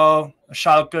Moscow, a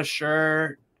Schalke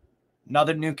shirt,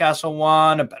 another Newcastle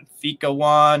one, a Benfica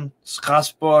one,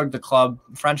 Strasbourg, the club,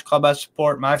 French club I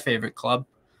support, my favorite club.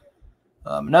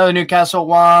 Another Newcastle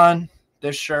one,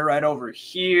 this shirt right over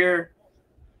here.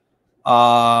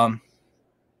 Trabzonspor,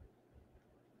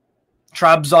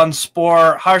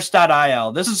 Harstad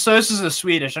IL. This is a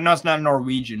Swedish. I know it's not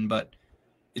Norwegian, but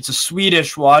it's a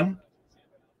Swedish one.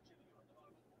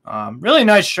 Really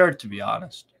nice shirt, to be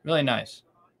honest. Really nice.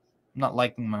 I'm not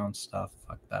liking my own stuff.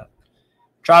 Fuck that.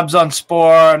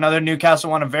 Trabzonspor, another Newcastle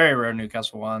one, a very rare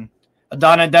Newcastle one.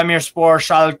 Adana Demirspor,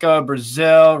 Schalke,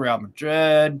 Brazil, Real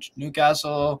Madrid,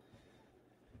 Newcastle,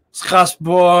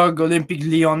 Strasbourg, Olympique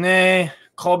Lyonnais,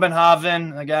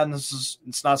 Copenhagen. Again,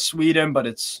 it's not Sweden, but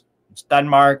it's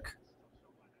Denmark.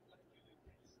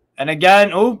 And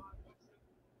again, oh,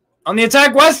 on the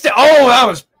attack, West. Oh, that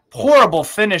was horrible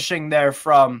finishing there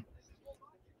from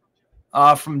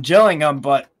Gillingham,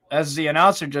 but as the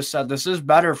announcer just said, this is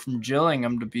better from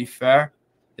Gillingham, to be fair.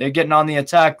 They're getting on the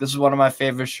attack. This is one of my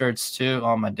favorite shirts, too.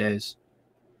 Oh, my days.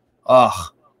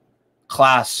 Ugh.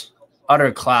 Class.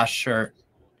 Utter class shirt.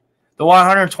 The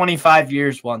 125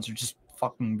 years ones are just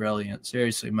fucking brilliant.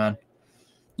 Seriously, man.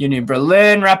 Union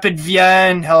Berlin, Rapid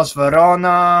Vienna, Hellas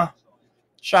Verona,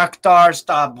 Shakhtar,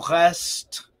 Stade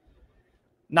Brest,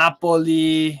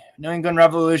 Napoli, New England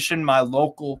Revolution, my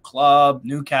local club,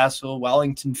 Newcastle,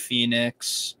 Wellington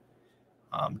Phoenix,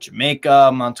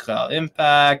 Jamaica, Montreal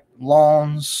Impact,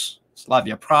 Lens,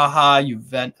 Slavia Praha,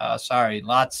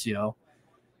 Lazio,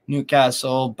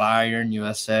 Newcastle, Bayern,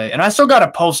 USA. And I still got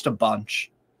to post a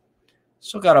bunch.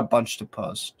 Still got a bunch to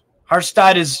post.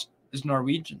 Harstad is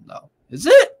Norwegian, though. Is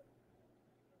it?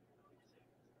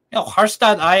 Yo,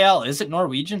 Harstad IL, is it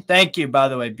Norwegian? Thank you, by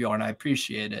the way, Bjorn. I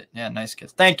appreciate it. Yeah, nice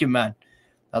kids. Thank you, man.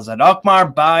 That was at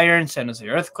Alkmaar, Bayern, San Jose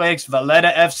Earthquakes,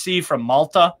 Valletta FC from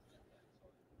Malta.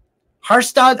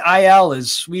 Harstad IL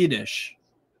is Swedish.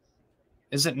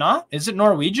 Is it not? Is it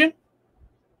Norwegian?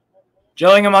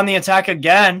 Gillingham on the attack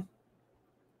again.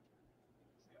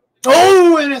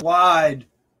 Oh, and it's wide.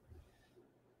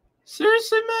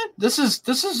 Seriously, man? This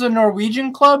is a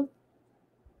Norwegian club?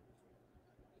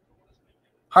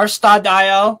 Harstad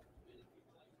IL?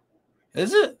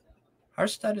 Is it?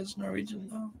 Harstad is Norwegian,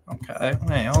 though? Okay.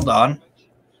 Hey, hold on.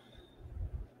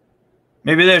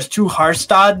 Maybe there's two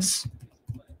Harstads.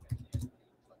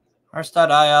 Harstad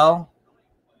IL.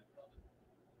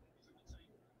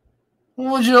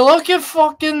 Would you look at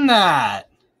fucking that?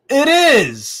 It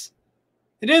is.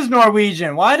 It is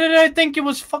Norwegian. Why did I think it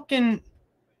was fucking...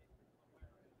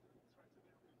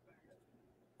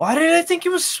 Why did I think it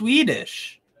was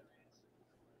Swedish?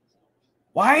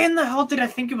 Why in the hell did I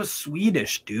think it was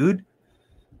Swedish, dude?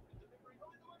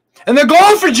 And they're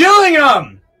going for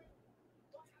Gillingham!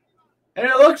 And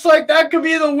it looks like that could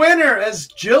be the winner as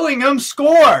Gillingham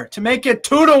score to make it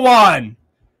 2-1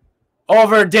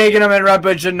 over Dagenham and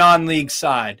Redbridge, the non-league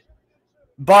side.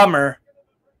 Bummer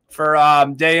for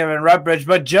Dagenham and Redbridge,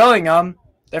 but Gillingham,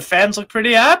 their fans look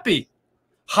pretty happy.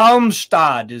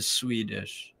 Halmstad is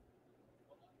Swedish.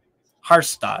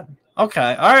 Harstad.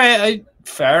 Okay, all right,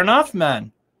 fair enough,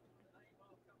 man.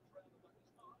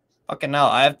 Fucking hell,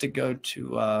 I have to go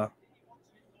to, I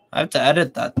have to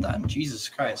edit that then. Jesus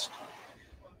Christ.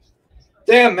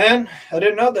 Damn, man, I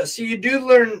didn't know that. See, you do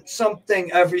learn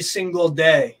something every single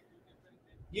day.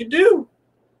 You do.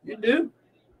 You do.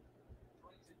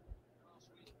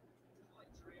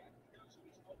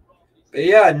 But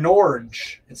yeah,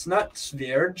 Norge. It's not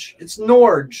Sverige. It's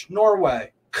Norge,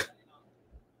 Norway.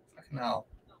 Fucking hell.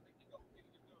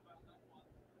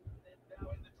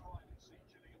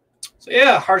 So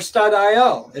yeah, Harstad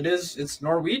IL. It's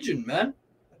Norwegian, man.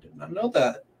 I did not know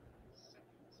that.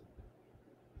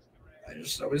 I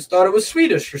just always thought it was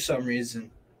Swedish for some reason.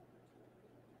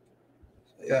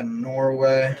 So yeah,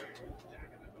 Norway.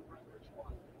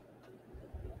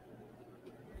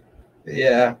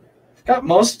 Yeah. Got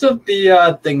most of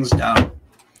the things down.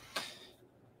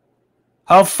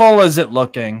 How full is it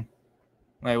looking?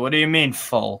 Wait, what do you mean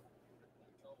full?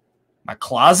 My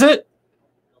closet?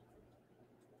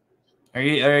 Are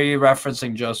you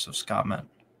referencing Joseph's comment?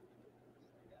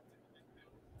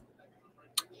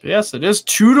 Yes, it is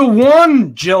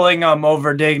 2-1 Gillingham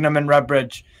over Dagenham and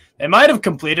Redbridge. They might have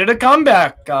completed a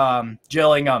comeback,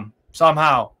 Gillingham,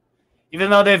 somehow.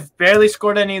 Even though they've barely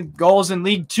scored any goals in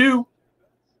League Two.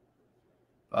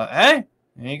 But hey,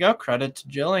 there you go. Credit to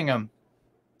Gillingham.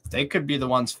 They could be the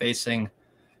ones facing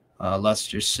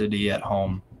Leicester City at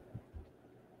home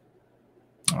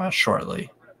shortly.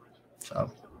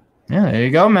 So, yeah, there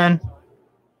you go, man.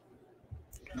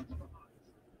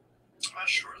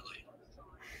 Shortly.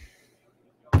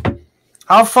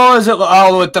 How full is it?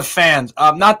 Oh, with the fans.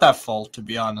 Not that full, to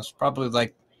be honest. Probably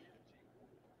like,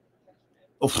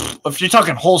 if you're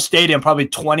talking whole stadium, probably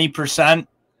 20%.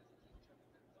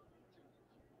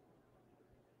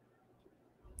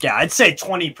 Yeah, I'd say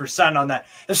 20% on that.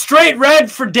 A straight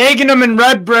red for Dagenham and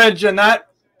Redbridge, and that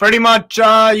pretty much,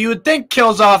 you would think,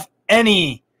 kills off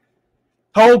any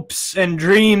hopes and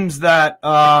dreams that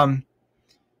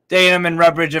Dagenham and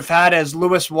Redbridge have had, as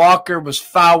Lewis Walker was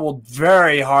fouled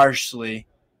very harshly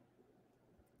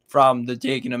from the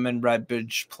Dagenham and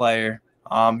Redbridge player.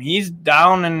 He's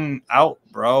down and out,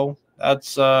 bro.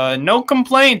 That's no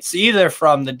complaints either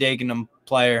from the Dagenham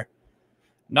player.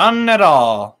 None at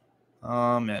all.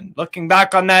 And looking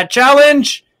back on that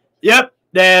challenge, yep,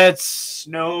 that's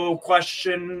no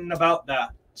question about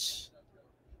that.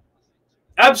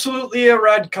 Absolutely a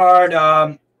red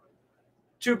card.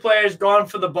 Two players gone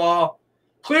for the ball.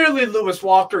 Clearly, Lewis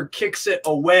Walker kicks it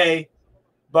away,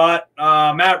 but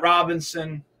Matt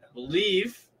Robinson, I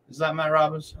believe, is that Matt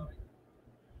Robinson?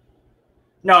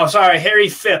 No, sorry, Harry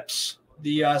Phipps,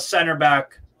 the center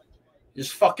back.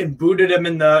 Just fucking booted him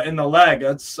in the leg.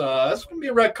 That's gonna be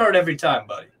a red card every time,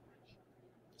 buddy.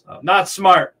 So, not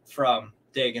smart from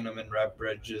Dagenham and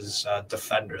Redbridge's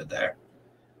defender there.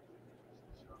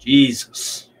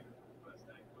 Jesus.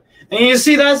 And you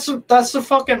see, that's the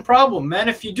fucking problem, man.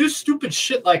 If you do stupid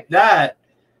shit like that,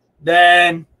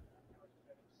 then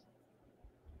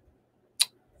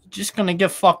just gonna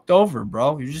get fucked over,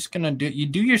 bro. You're just gonna do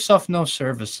yourself no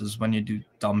services when you do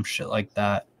dumb shit like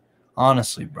that.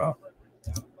 Honestly, bro.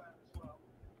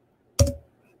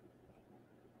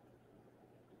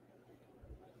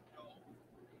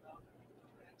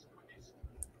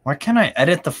 Why can't I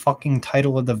edit the fucking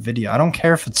title of the video? I don't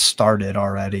care if it started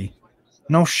already.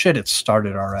 No shit, it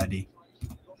started already.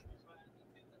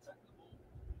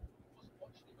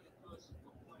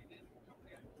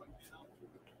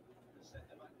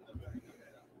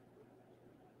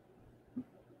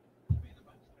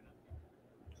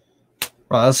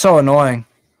 Bro, that's so annoying.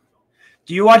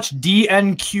 Do you watch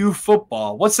DNQ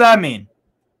football? What's that mean?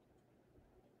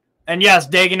 And yes,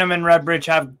 Dagenham and Redbridge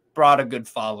have brought a good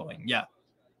following. Yeah.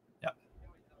 Yeah.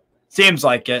 Seems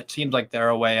like it. Seems like their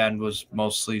away end was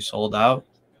mostly sold out.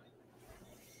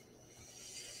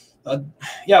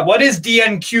 Yeah, what is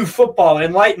DNQ football?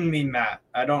 Enlighten me, Matt.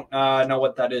 I don't know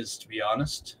what that is, to be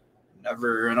honest. I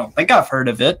don't think I've heard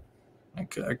of it. I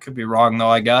could be wrong, though,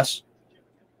 I guess.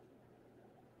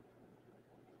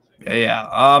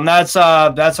 Yeah.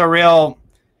 That's a real,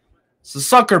 it's a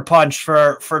sucker punch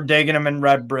for Dagenham and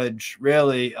Redbridge,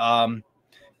 really.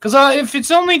 Because if it's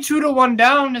only 2-1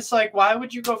 down, it's like, why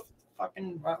would you go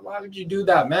why would you do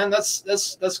that, man?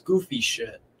 That's goofy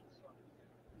shit.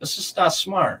 That's just not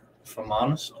smart, if I'm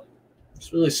honest.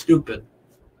 It's really stupid.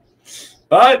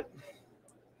 But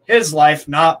his life,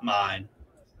 not mine.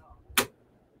 You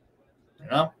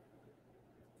know?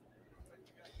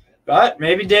 But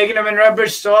maybe Dagenham and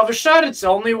Redbridge still have a shot. It's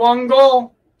only one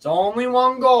goal. It's only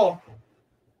one goal.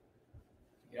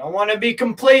 You don't want to be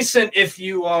complacent if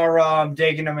you are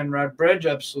Dagenham and Redbridge.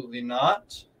 Absolutely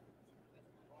not.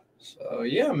 So,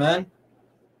 yeah, man.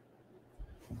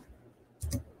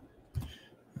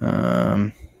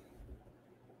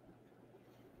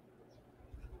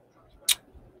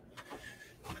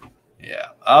 Yeah.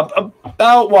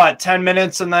 About what? 10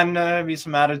 minutes and then maybe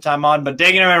some added time on. But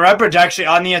Dagenham and Redbridge actually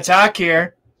on the attack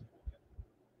here.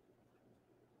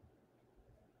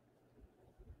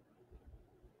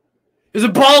 Is a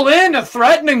ball in? A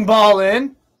threatening ball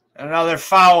in. Another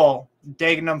foul.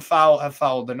 Dagenham have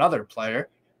fouled another player.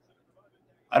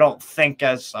 I don't think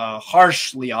as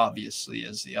harshly, obviously,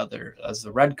 as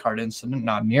the red card incident.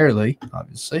 Not nearly,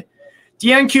 obviously.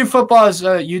 DNQ Football is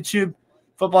a YouTube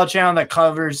football channel that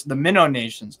covers the Minnow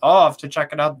Nations. Oh, I'll have to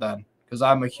check it out then, because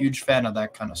I'm a huge fan of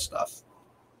that kind of stuff.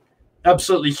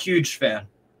 Absolutely huge fan.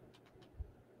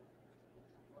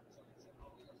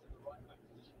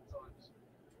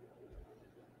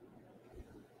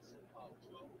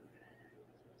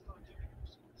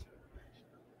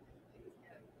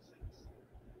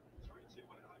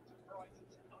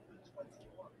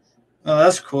 Oh,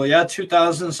 that's cool. Yeah,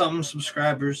 2,000 something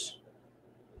subscribers.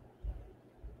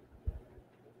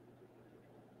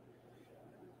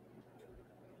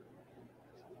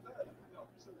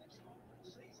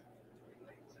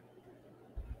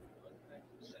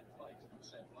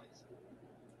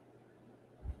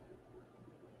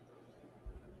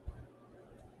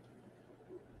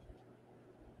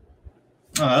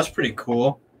 Oh, that's pretty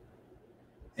cool.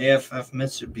 AFF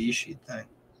Mitsubishi thing.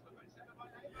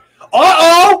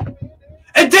 Uh-oh!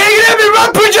 And Dagenham and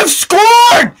Redbridge have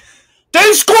scored!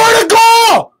 They've scored a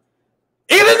goal!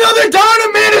 Even though they're down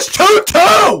a man, it's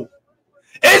 2-2!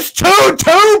 It's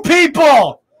 2-2,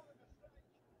 people!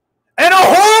 And a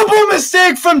horrible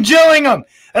mistake from Gillingham.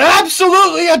 An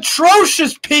absolutely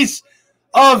atrocious piece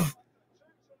of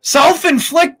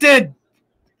self-inflicted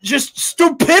just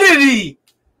stupidity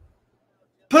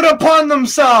put upon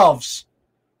themselves.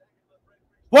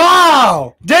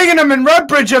 Wow! Dagenham and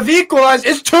Redbridge have equalized.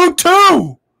 It's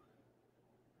 2-2.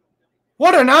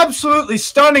 What an absolutely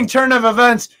stunning turn of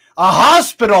events. A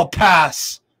hospital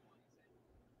pass.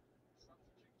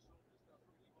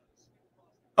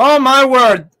 Oh, my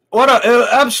word. What an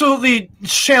absolutely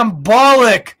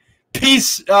shambolic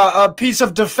piece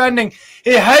of defending.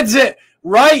 He heads it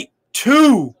right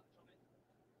to,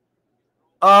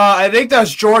 I think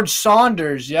that's George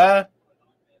Saunders, yeah?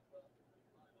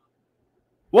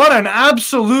 What an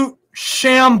absolute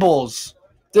shambles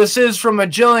this is from a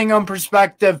Gillingham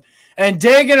perspective. And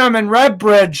Dagenham and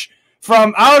Redbridge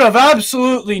from out of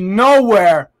absolutely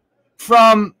nowhere,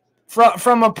 from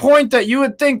a point that you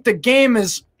would think the game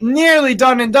is nearly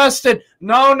done and dusted.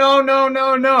 No,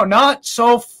 not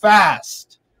so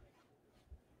fast.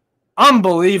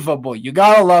 Unbelievable. You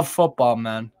gotta love football,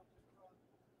 man.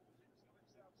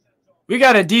 We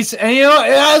got a decent, and you know,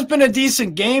 it has been a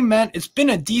decent game, man. It's been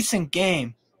a decent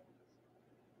game.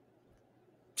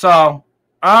 So,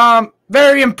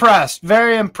 very impressed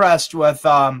with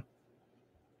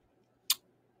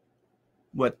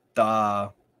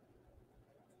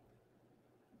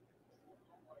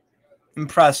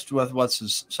impressed with what's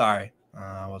it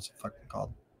fucking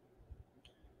called?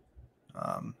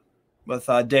 With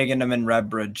Dagenham and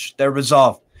Redbridge. Their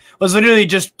resolve was literally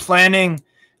just planning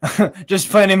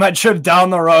my trip down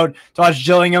the road to watch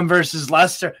Gillingham versus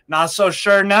Leicester. Not so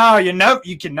sure now.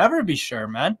 You can never be sure,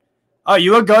 man. Oh,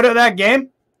 you would go to that game?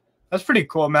 That's pretty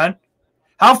cool, man.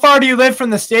 How far do you live from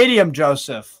the stadium,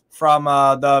 Joseph? From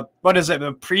the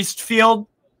Priest Field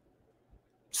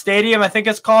Stadium, I think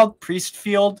it's called Priest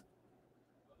Field.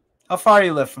 How far do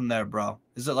you live from there, bro?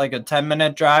 Is it like a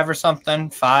 10-minute drive or something?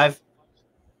 5?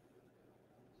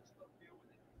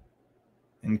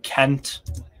 In Kent.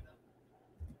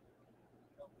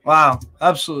 Wow,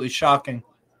 absolutely shocking.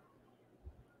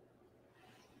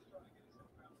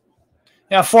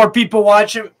 Yeah, 4 people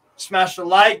watching. Smash the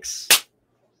likes.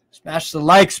 Smash the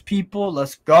likes, people.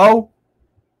 Let's go.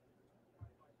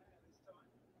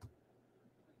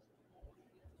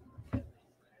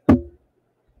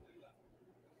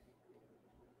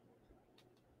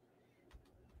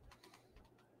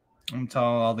 I'm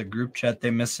telling all the group chat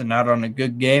they missing out on a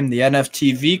good game. The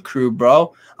NFTV crew,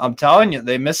 bro. I'm telling you,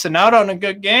 they missing out on a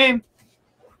good game.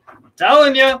 I'm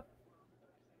telling you.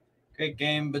 Good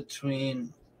game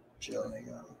between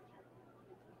Gillingham.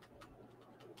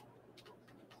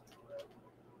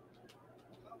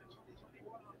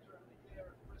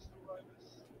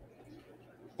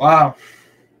 Wow.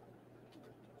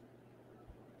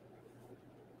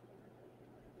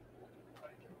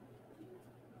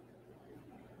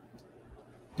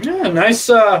 Yeah,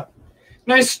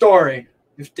 nice story.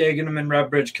 If Dagenham and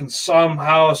Redbridge can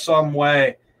somehow, some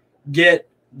way get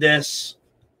this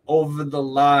over the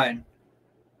line.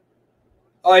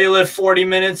 Oh, you live 40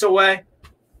 minutes away?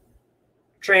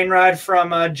 Train ride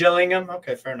from Gillingham?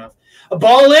 Okay, fair enough. A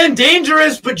ball in,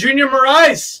 dangerous, but Junior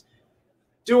Morais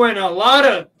doing a lot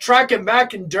of tracking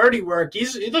back and dirty work.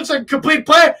 He looks like a complete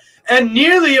player. And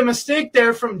nearly a mistake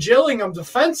there from Gillingham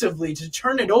defensively to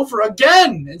turn it over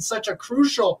again in such a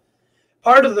crucial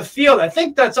part of the field. I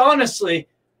think that's honestly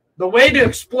the way to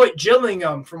exploit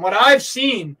Gillingham from what I've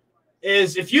seen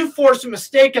is if you force a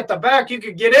mistake at the back, you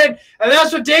could get in. And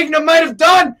that's what Dagenham might have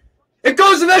done. It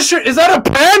goes in that shirt. Is that a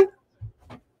pen?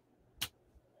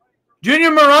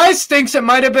 Junior Morais thinks it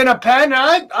might have been a pen.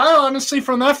 I honestly,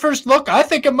 from that first look, I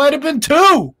think it might have been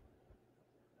 2.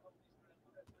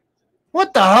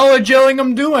 What the hell are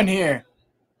Gillingham doing here?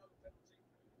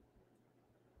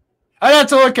 I'd have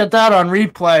to look at that on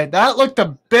replay. That looked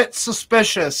a bit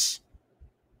suspicious.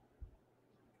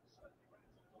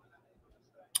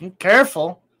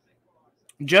 Careful.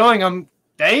 Gillingham,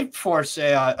 they force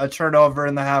a turnover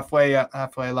in the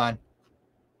halfway line.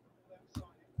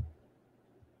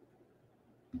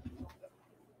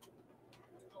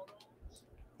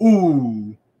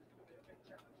 Ooh.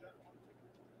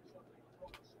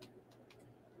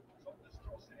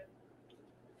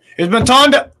 Here's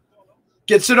Matonda.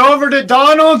 Gets it over to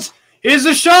Donalds. Here's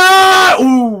a shot.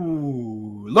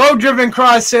 Ooh. Low-driven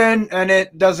cross in, and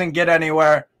it doesn't get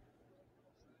anywhere.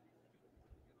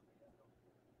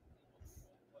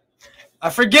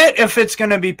 I forget if it's going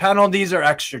to be penalties or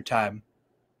extra time.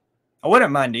 I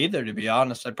wouldn't mind either, to be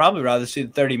honest. I'd probably rather see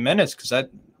the 30 minutes because that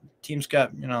team's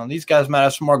got, these guys might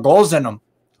have some more goals in them.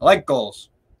 I like goals.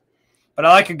 But I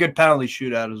like a good penalty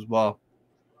shootout as well.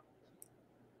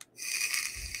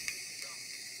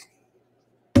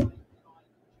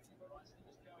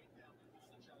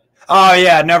 Oh,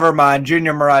 yeah, never mind.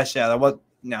 Junior Morais, yeah,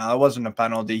 that wasn't a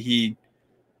penalty.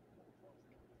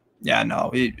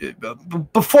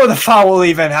 Before the foul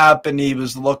even happened, he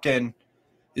was looking,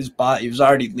 his body, he was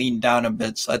already leaned down a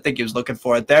bit, so I think he was looking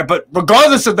for it there. But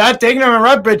regardless of that, Dagenham and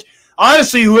Redbridge,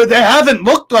 honestly, they haven't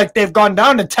looked like they've gone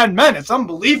down to 10 men. It's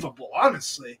unbelievable,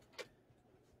 honestly.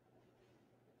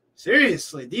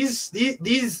 Seriously, these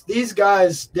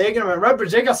guys, Dagenham and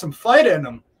Redbridge, they got some fight in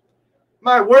them.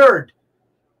 My word.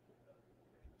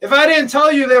 If I didn't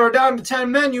tell you they were down to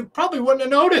 10 men, you probably wouldn't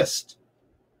have noticed.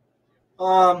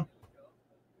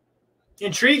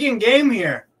 Intriguing game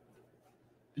here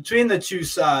between the two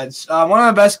sides. One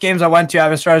of the best games I went to,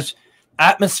 as far as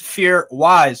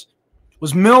atmosphere-wise,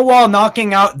 was Millwall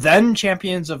knocking out then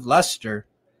champions of Leicester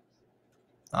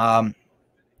in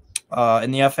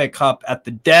the FA Cup at the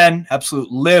Den.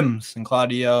 Absolute limbs. And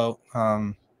Claudio's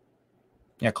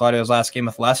last game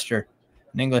with Leicester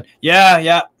in England.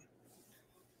 Yeah.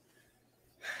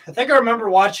 I think I remember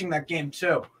watching that game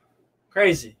too.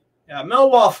 Crazy. Yeah,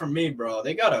 Millwall for me, bro.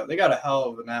 They got a hell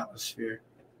of an atmosphere.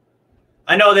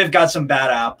 I know they've got some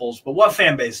bad apples, but what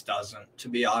fan base doesn't, to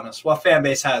be honest? What fan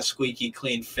base has squeaky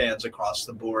clean fans across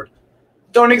the board?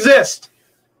 Don't exist.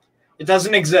 It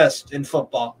doesn't exist in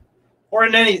football. or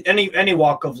in any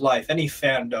walk of life, any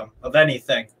fandom of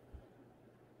anything,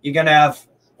 you're gonna have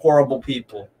horrible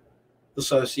people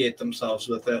associate themselves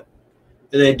with it.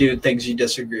 They do things you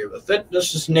disagree with.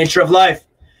 That's just the nature of life.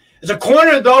 It's a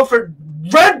corner though for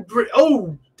Redbridge.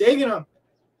 Oh, Dagenham.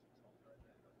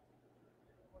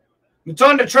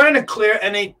 Mutonda trying to clear,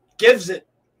 and he gives it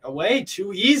away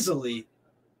too easily.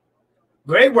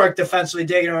 Great work defensively,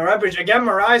 Dagenham and Redbridge. Again,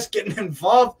 Mariah's getting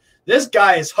involved. This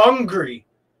guy is hungry,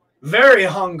 very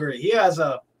hungry. He has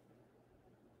a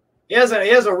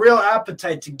real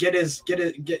appetite to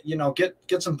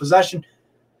get some possession.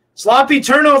 Sloppy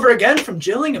turnover again from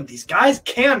Gillingham. These guys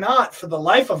cannot, for the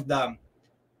life of them,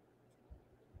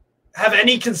 have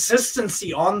any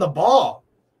consistency on the ball.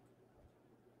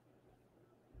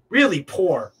 Really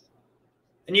poor.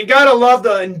 And you gotta love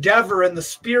the endeavor and the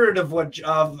spirit of what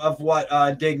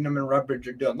Dagenham and Redbridge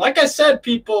are doing. Like I said,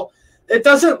 people, it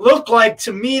doesn't look like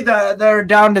to me that they're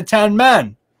down to 10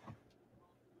 men.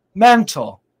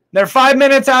 Mental. They're 5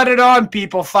 minutes added on,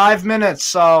 people. 5 minutes.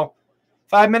 So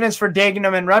 5 minutes for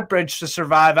Dagenham and Redbridge to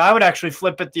survive. I would actually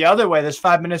flip it the other way. There's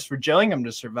 5 minutes for Gillingham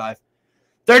to survive.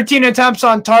 13 attempts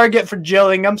on target for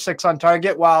Gillingham, 6 on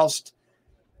target, whilst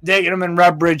Dagenham and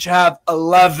Redbridge have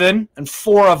 11, and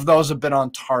 4 of those have been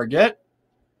on target.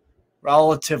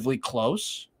 Relatively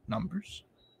close numbers.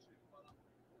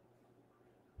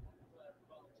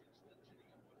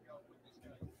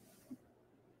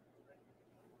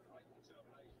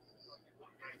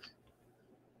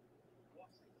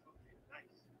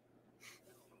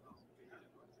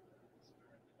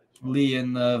 Lee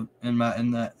in the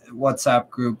WhatsApp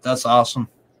group. That's awesome.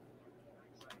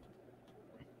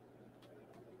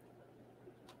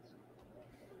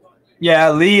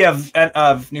 Yeah, Lee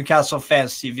of Newcastle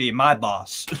Fans TV, my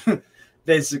boss.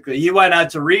 Basically, he went out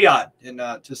to Riyadh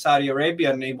to Saudi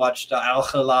Arabia, and he watched Al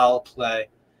Hilal play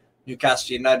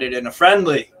Newcastle United in a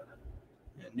friendly.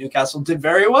 And Newcastle did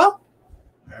very well,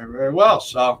 very, very well.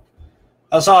 So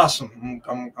that's awesome.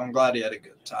 I'm glad he had a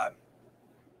good time.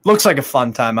 Looks like a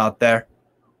fun time out there,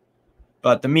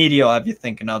 but the media will have you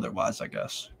thinking otherwise, I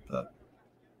guess. But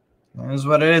that is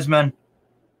what it is, man.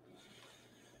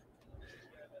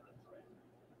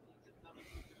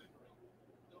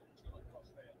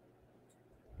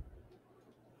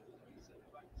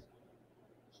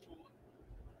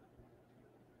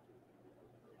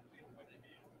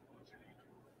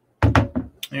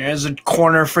 Here's a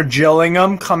corner for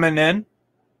Gillingham coming in.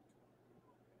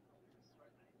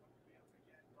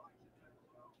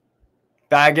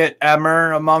 Baggett,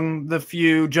 Emmer among the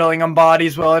few Gillingham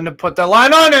bodies willing to put the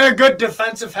line on, and a good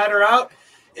defensive header out.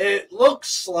 It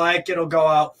looks like it'll go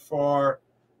out for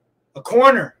a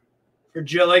corner for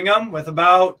Gillingham with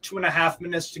about 2.5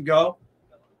 minutes to go.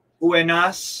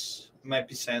 Uenas, I might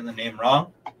be saying the name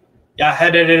wrong. Yeah,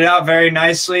 headed it out very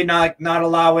nicely, not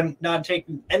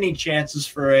taking any chances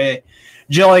for a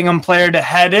Gillingham player to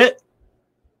head it.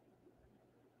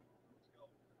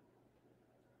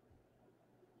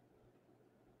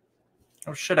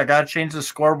 Oh, shit, I got to change the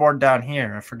scoreboard down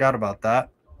here. I forgot about that.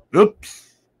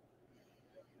 Oops.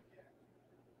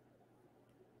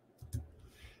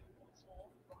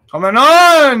 Coming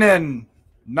on, and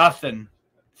nothing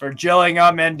for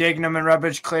Gillingham, and Dagenham and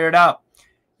Redbridge cleared out.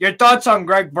 Your thoughts on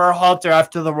Greg Berhalter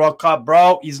after the World Cup,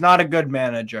 bro? He's not a good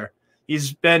manager.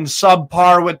 He's been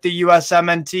subpar with the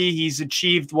USMNT. He's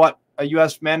achieved what a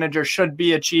US manager should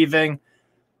be achieving.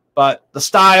 But the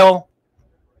style,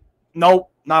 nope,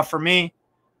 not for me.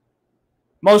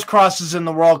 Most crosses in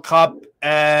the World Cup,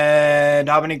 and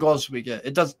how many goals do we get?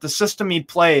 It does. The system he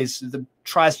plays,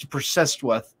 tries to persist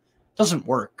with, doesn't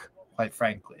work, quite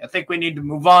frankly. I think we need to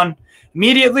move on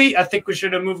immediately. I think we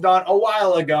should have moved on a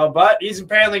while ago, but he's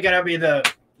apparently going to be the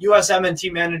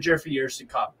USMNT manager for years to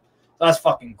come. That's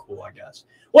fucking cool, I guess.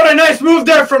 What a nice move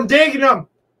there from Dagenham.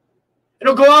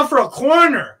 It'll go off for a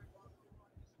corner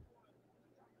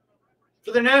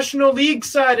for the National League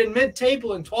side in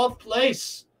mid-table in 12th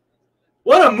place.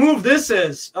 What a move this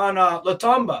is on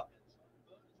Latomba.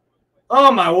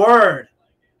 Oh, my word.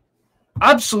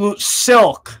 Absolute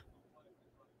silk.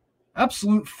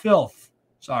 Absolute filth.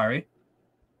 Sorry.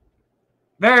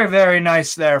 Very, very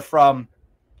nice there from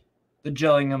the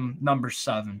Gillingham number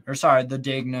 7. Or, sorry, the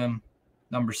Dagenham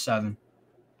number 7.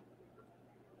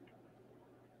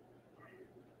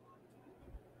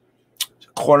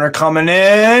 Corner coming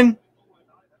in.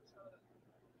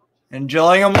 And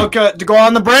Gillingham look to go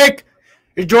on the break.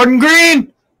 Here's Jordan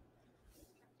Green.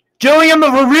 Gillingham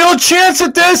have a real chance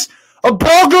at this. A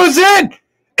ball goes in.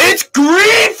 It's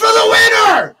Green for the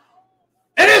winner.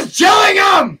 It is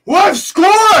Gillingham who have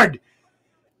scored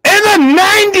in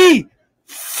the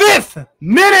 95th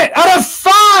minute out of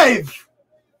 5.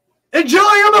 And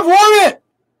Gillingham have won it.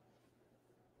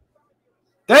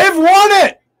 They've won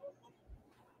it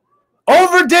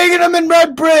over Dagenham and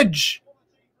Redbridge.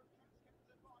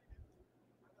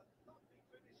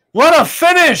 What a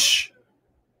finish.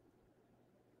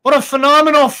 What a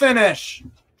phenomenal finish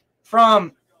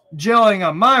from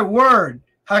Gillingham. My word.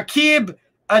 Hakib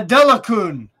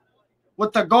Adelakun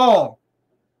with the goal.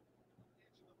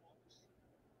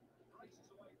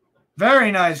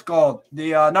 Very nice goal.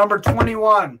 The number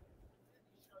 21.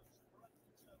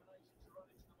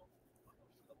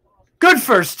 Good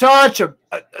first touch. A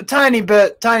tiny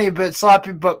bit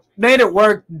sloppy, but made it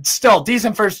work. Still,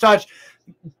 decent first touch.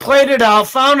 Played it out.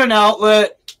 Found an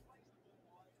outlet.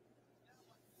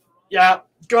 Yeah,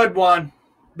 good one.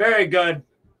 Very good.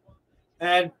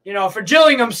 And, you know, for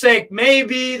Gillingham's sake,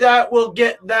 maybe that will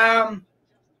get them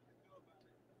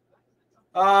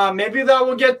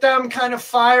kind of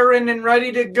firing and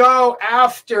ready to go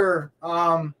after,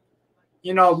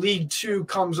 you know, League Two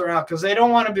comes around, because they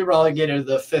don't want to be relegated to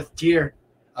the 5th tier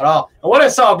at all. And what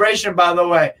a celebration, by the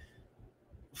way.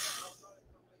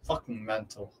 Fucking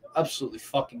mental. Absolutely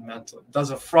fucking mental.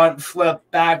 Does a front flip,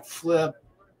 back flip.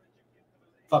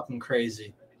 Fucking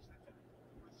crazy.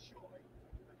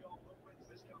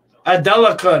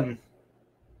 Adelakun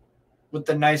with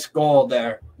the nice goal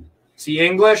there. Is he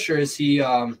English, or is he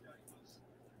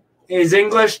he's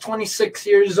English, 26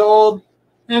 years old.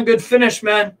 Yeah, good finish,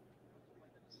 man.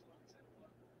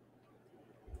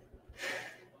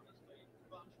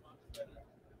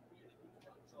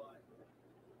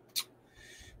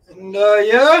 And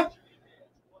yeah.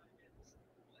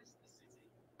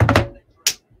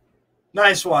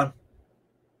 Nice one.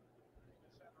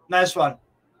 Nice one.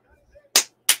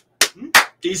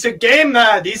 Decent game,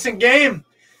 man. Decent game.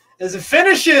 As it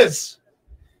finishes.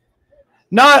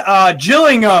 Not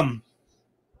Gillingham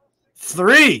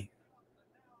 3.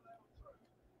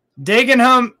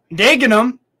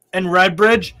 Dagenham and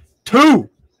Redbridge 2.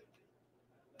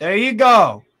 There you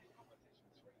go.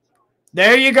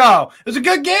 There you go. It was a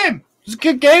good game. It was a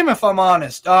good game, if I'm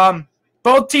honest.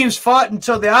 Both teams fought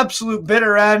until the absolute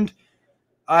bitter end.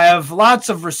 I have lots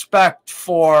of respect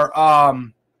for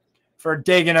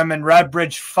Dagenham and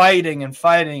Redbridge fighting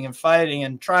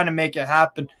and trying to make it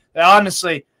happen. And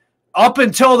honestly, up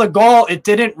until the goal, it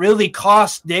didn't really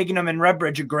cost Dagenham and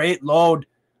Redbridge a great load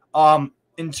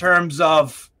in terms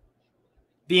of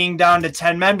being down to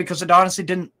 10 men, because it honestly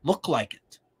didn't look like it.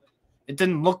 It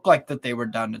didn't look like that they were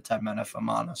down to 10 men, if I'm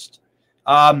honest.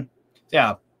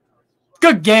 Yeah,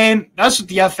 good game. That's what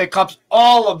the FA Cup's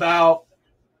all about.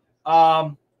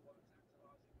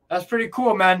 That's pretty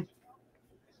cool, man.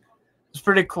 It's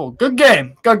pretty cool. Good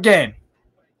game. Good game.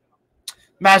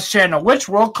 Mass Channel, which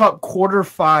World Cup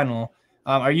quarterfinal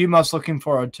are you most looking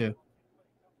forward to?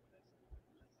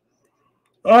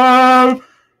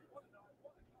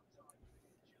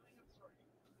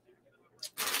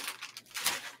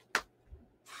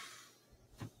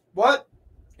 What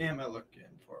am I looking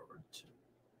forward to?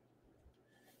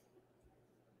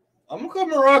 I'm going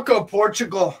to go Morocco,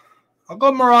 Portugal. I'll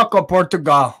go Morocco,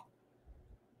 Portugal.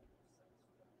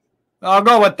 I'll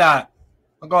go with that.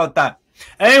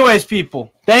 Anyways,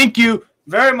 people, thank you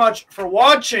very much for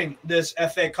watching this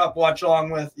FA Cup watch along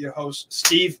with your host,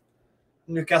 Steve,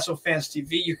 Newcastle Fans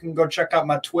TV. You can go check out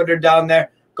my Twitter down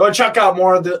there. Go check out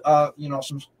more of the,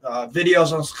 some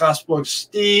videos on Strasbourg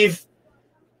Steve.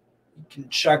 You can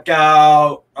check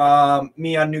out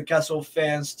me on Newcastle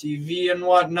Fans TV and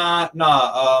whatnot.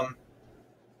 But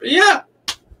yeah.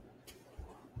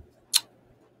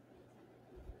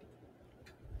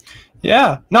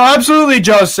 Yeah. No, absolutely,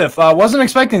 Joseph. Wasn't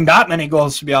expecting that many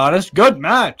goals, to be honest. Good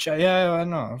match. Yeah, I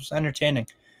know. It was entertaining.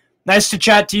 Nice to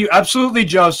chat to you. Absolutely,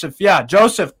 Joseph. Yeah,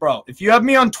 Joseph, bro. If you have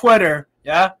me on Twitter,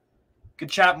 yeah,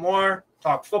 could chat more,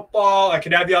 talk football. I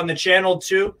could have you on the channel,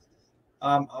 too.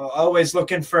 Always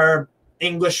looking for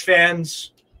English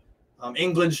fans,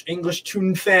 English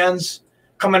tune fans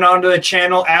coming onto the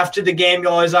channel after the game. You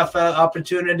always have an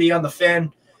opportunity on the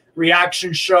fan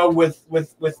reaction show with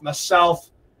myself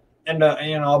and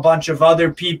a bunch of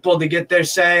other people to get their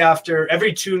say after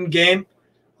every Toon game.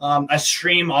 I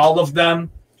stream all of them.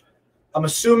 I'm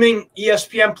assuming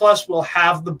ESPN Plus will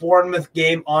have the Bournemouth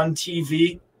game on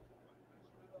TV.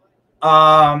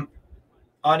 On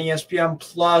ESPN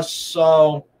Plus,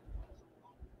 so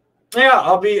yeah,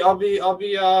 I'll be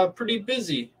pretty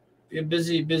busy. Be a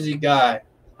busy guy.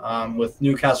 With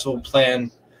Newcastle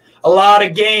playing a lot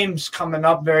of games coming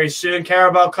up very soon.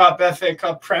 Carabao Cup, FA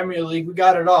Cup, Premier League. We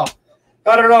got it all.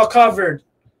 Got it all covered.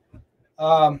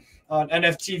 On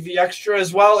NFTV Extra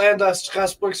as well, and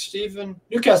Strasbourg Steve and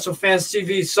Newcastle Fans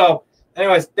TV. So,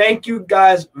 anyways, thank you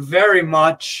guys very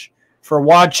much for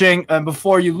watching. And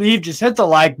before you leave, just hit the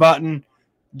like button.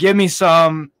 Give me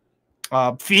some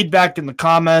feedback in the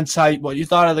comments, what you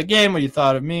thought of the game, what you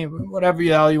thought of me, whatever the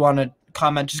hell you want to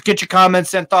comment. Just get your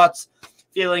comments and thoughts,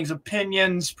 feelings,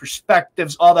 opinions,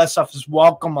 perspectives, all that stuff is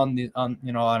welcome on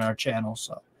our channel.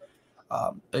 So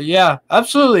yeah,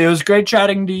 absolutely. It was great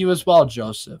chatting to you as well,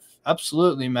 Joseph.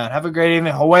 Absolutely, man. Have a great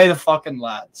evening. Away the fucking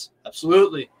lads.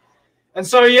 Absolutely. And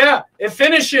so yeah, it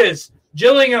finishes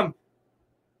Gillingham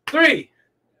 3,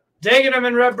 Dagenham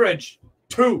and Redbridge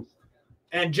 2.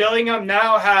 And Gillingham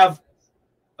now have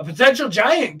a potential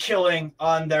giant killing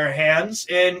on their hands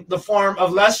in the form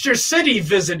of Leicester City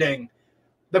visiting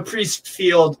the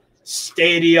Priestfield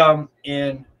Stadium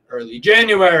in early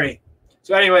January.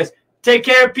 So anyways, take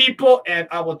care, people, and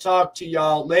I will talk to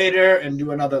y'all later and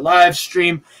do another live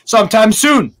stream sometime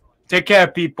soon. Take care,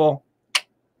 people.